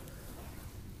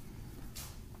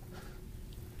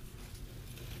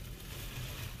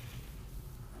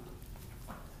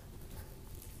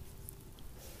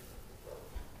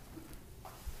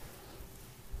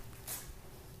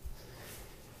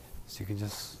 So you can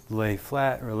just lay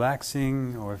flat,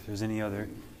 relaxing, or if there's any other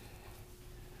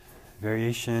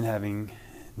variation, having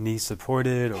knees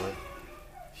supported, or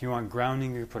if you want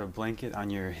grounding, you put a blanket on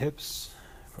your hips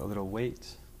for a little weight.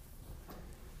 So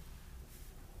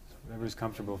whatever's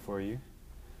comfortable for you.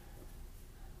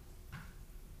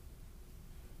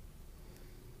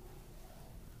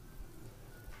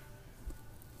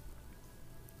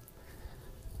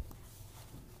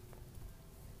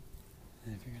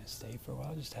 And if you're going to stay for a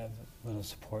while, just have a little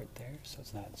support there so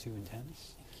it's not too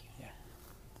intense. Thank you. Yeah.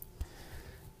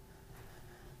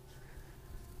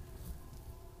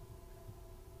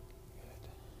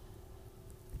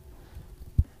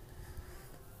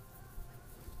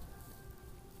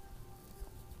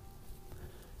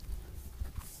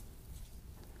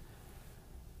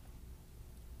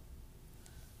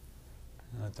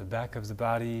 Let the back of the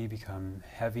body become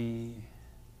heavy,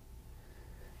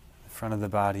 the front of the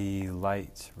body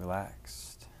light,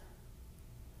 relaxed.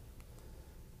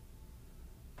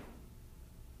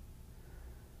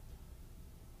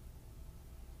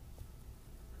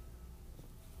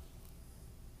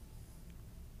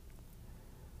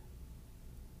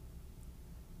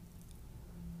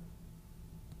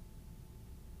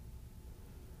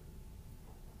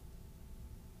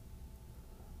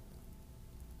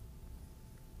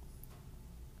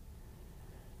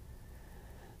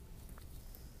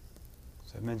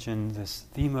 So I mentioned this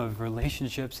theme of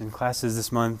relationships in classes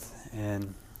this month,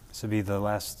 and this will be the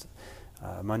last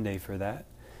Monday for that.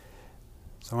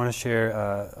 So I want to share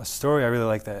a story I really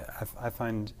like that I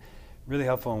find really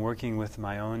helpful in working with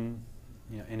my own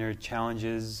inner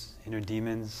challenges, inner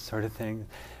demons sort of thing.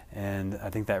 And I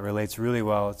think that relates really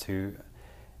well to,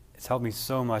 it's helped me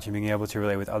so much in being able to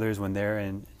relate with others when they're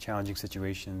in challenging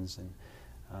situations and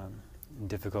in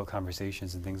difficult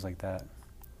conversations and things like that.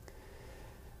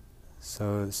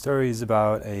 So the story is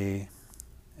about a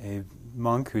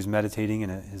monk who's meditating in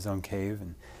his own cave,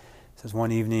 and it says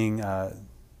one evening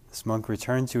this monk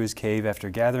returned to his cave after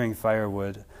gathering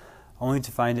firewood, only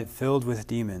to find it filled with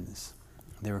demons.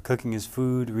 They were cooking his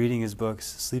food, reading his books,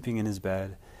 sleeping in his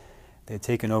bed. They had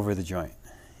taken over the joint.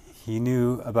 He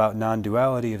knew about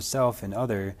non-duality of self and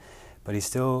other, but he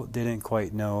still didn't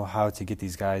quite know how to get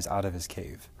these guys out of his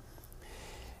cave.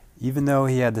 Even though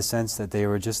he had the sense that they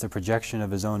were just a projection of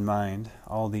his own mind,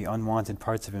 all the unwanted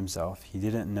parts of himself, he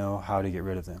didn't know how to get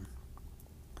rid of them.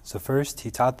 So first, he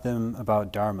taught them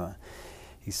about Dharma.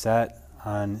 He sat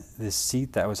on this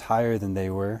seat that was higher than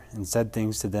they were and said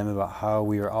things to them about how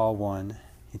we are all one.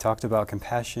 He talked about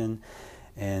compassion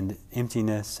and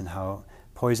emptiness and how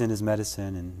poison is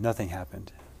medicine, and nothing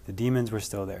happened. The demons were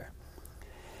still there.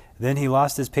 Then he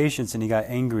lost his patience and he got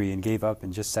angry and gave up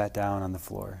and just sat down on the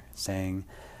floor, saying,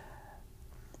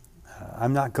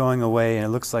 I'm not going away, and it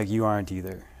looks like you aren't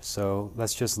either, so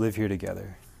let's just live here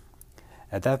together.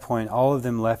 At that point, all of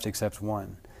them left except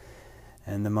one.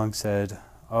 And the monk said,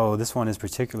 oh, this one is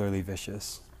particularly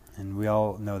vicious. And we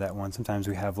all know that one. Sometimes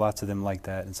we have lots of them like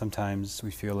that, and sometimes we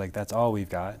feel like that's all we've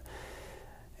got.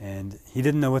 And he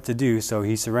didn't know what to do, so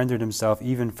he surrendered himself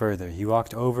even further. He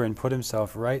walked over and put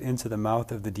himself right into the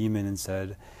mouth of the demon and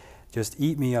said, just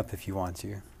eat me up if you want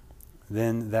to.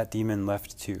 Then that demon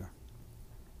left too.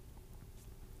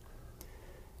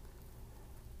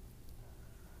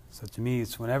 So to me,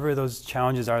 it's whenever those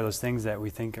challenges are, those things that we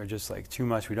think are just like too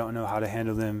much, we don't know how to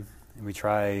handle them, and we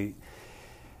try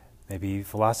maybe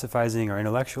philosophizing or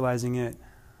intellectualizing it,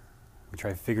 we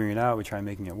try figuring it out, we try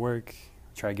making it work,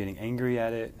 we try getting angry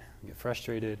at it, we get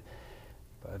frustrated,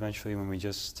 but eventually when we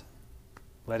just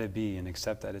let it be and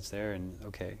accept that it's there and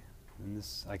okay, and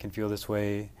this, I can feel this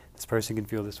way, this person can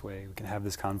feel this way, we can have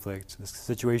this conflict, this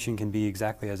situation can be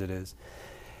exactly as it is.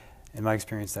 In my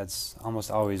experience, that's almost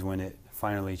always when it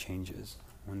finally changes.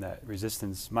 When that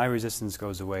resistance, my resistance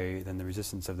goes away, then the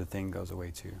resistance of the thing goes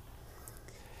away too.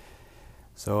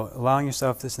 So allowing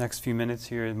yourself this next few minutes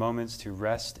here, moments to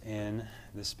rest in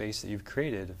the space that you've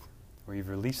created, where you've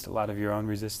released a lot of your own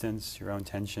resistance, your own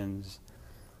tensions.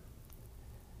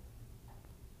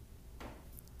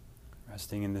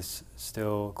 Resting in this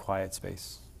still, quiet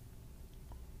space.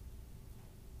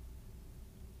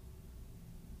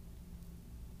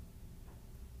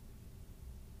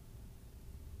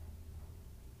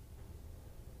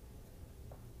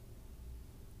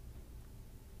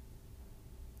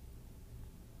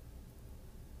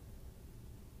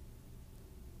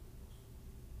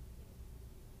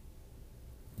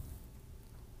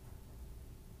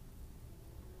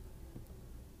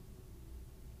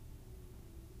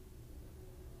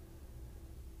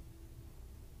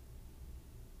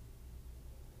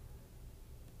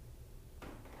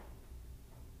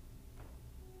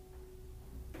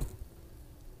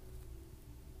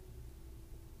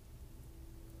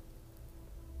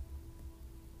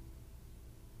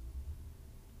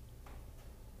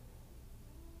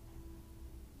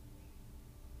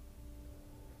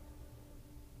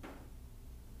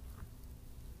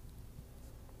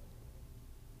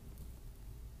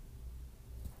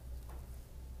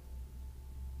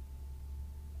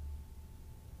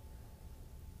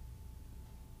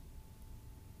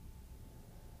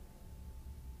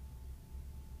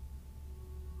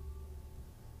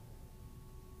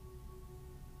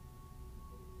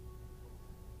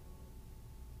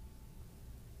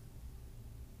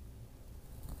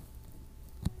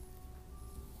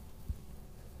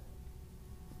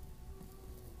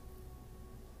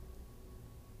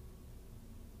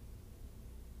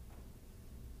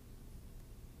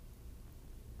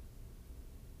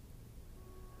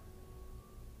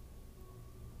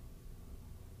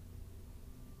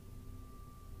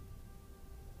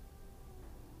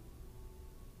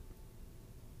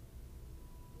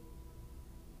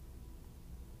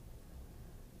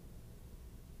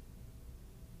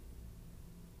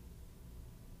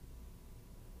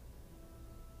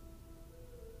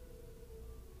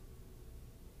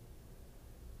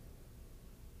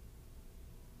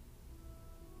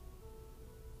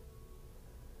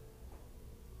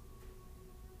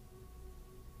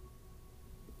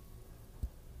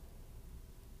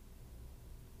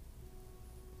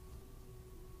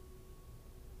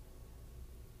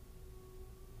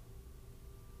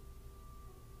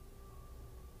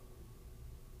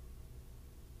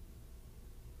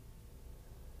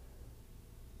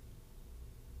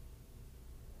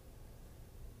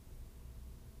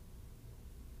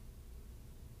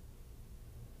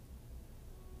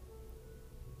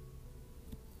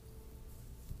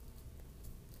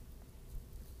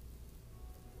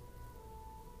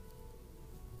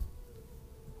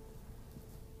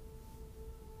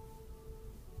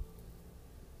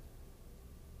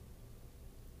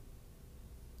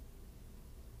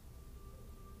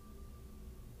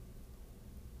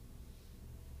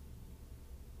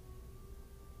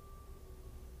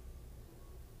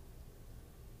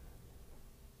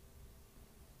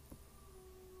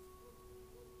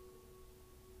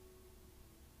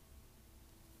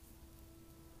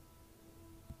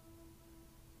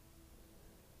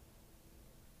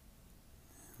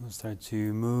 We'll start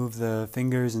to move the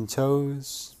fingers and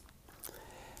toes,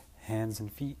 hands and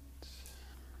feet,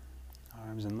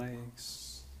 arms and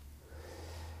legs.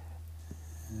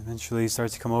 And eventually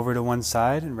start to come over to one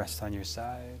side and rest on your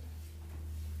side.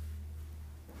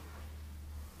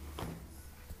 And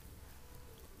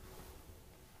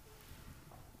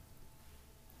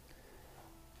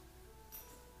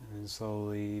then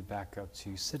slowly back up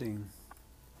to sitting.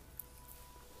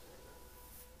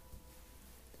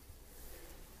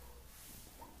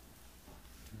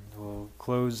 We'll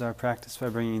close our practice by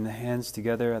bringing the hands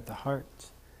together at the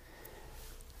heart,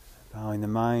 bowing the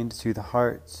mind to the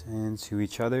heart and to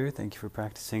each other. Thank you for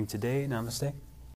practicing today. Namaste.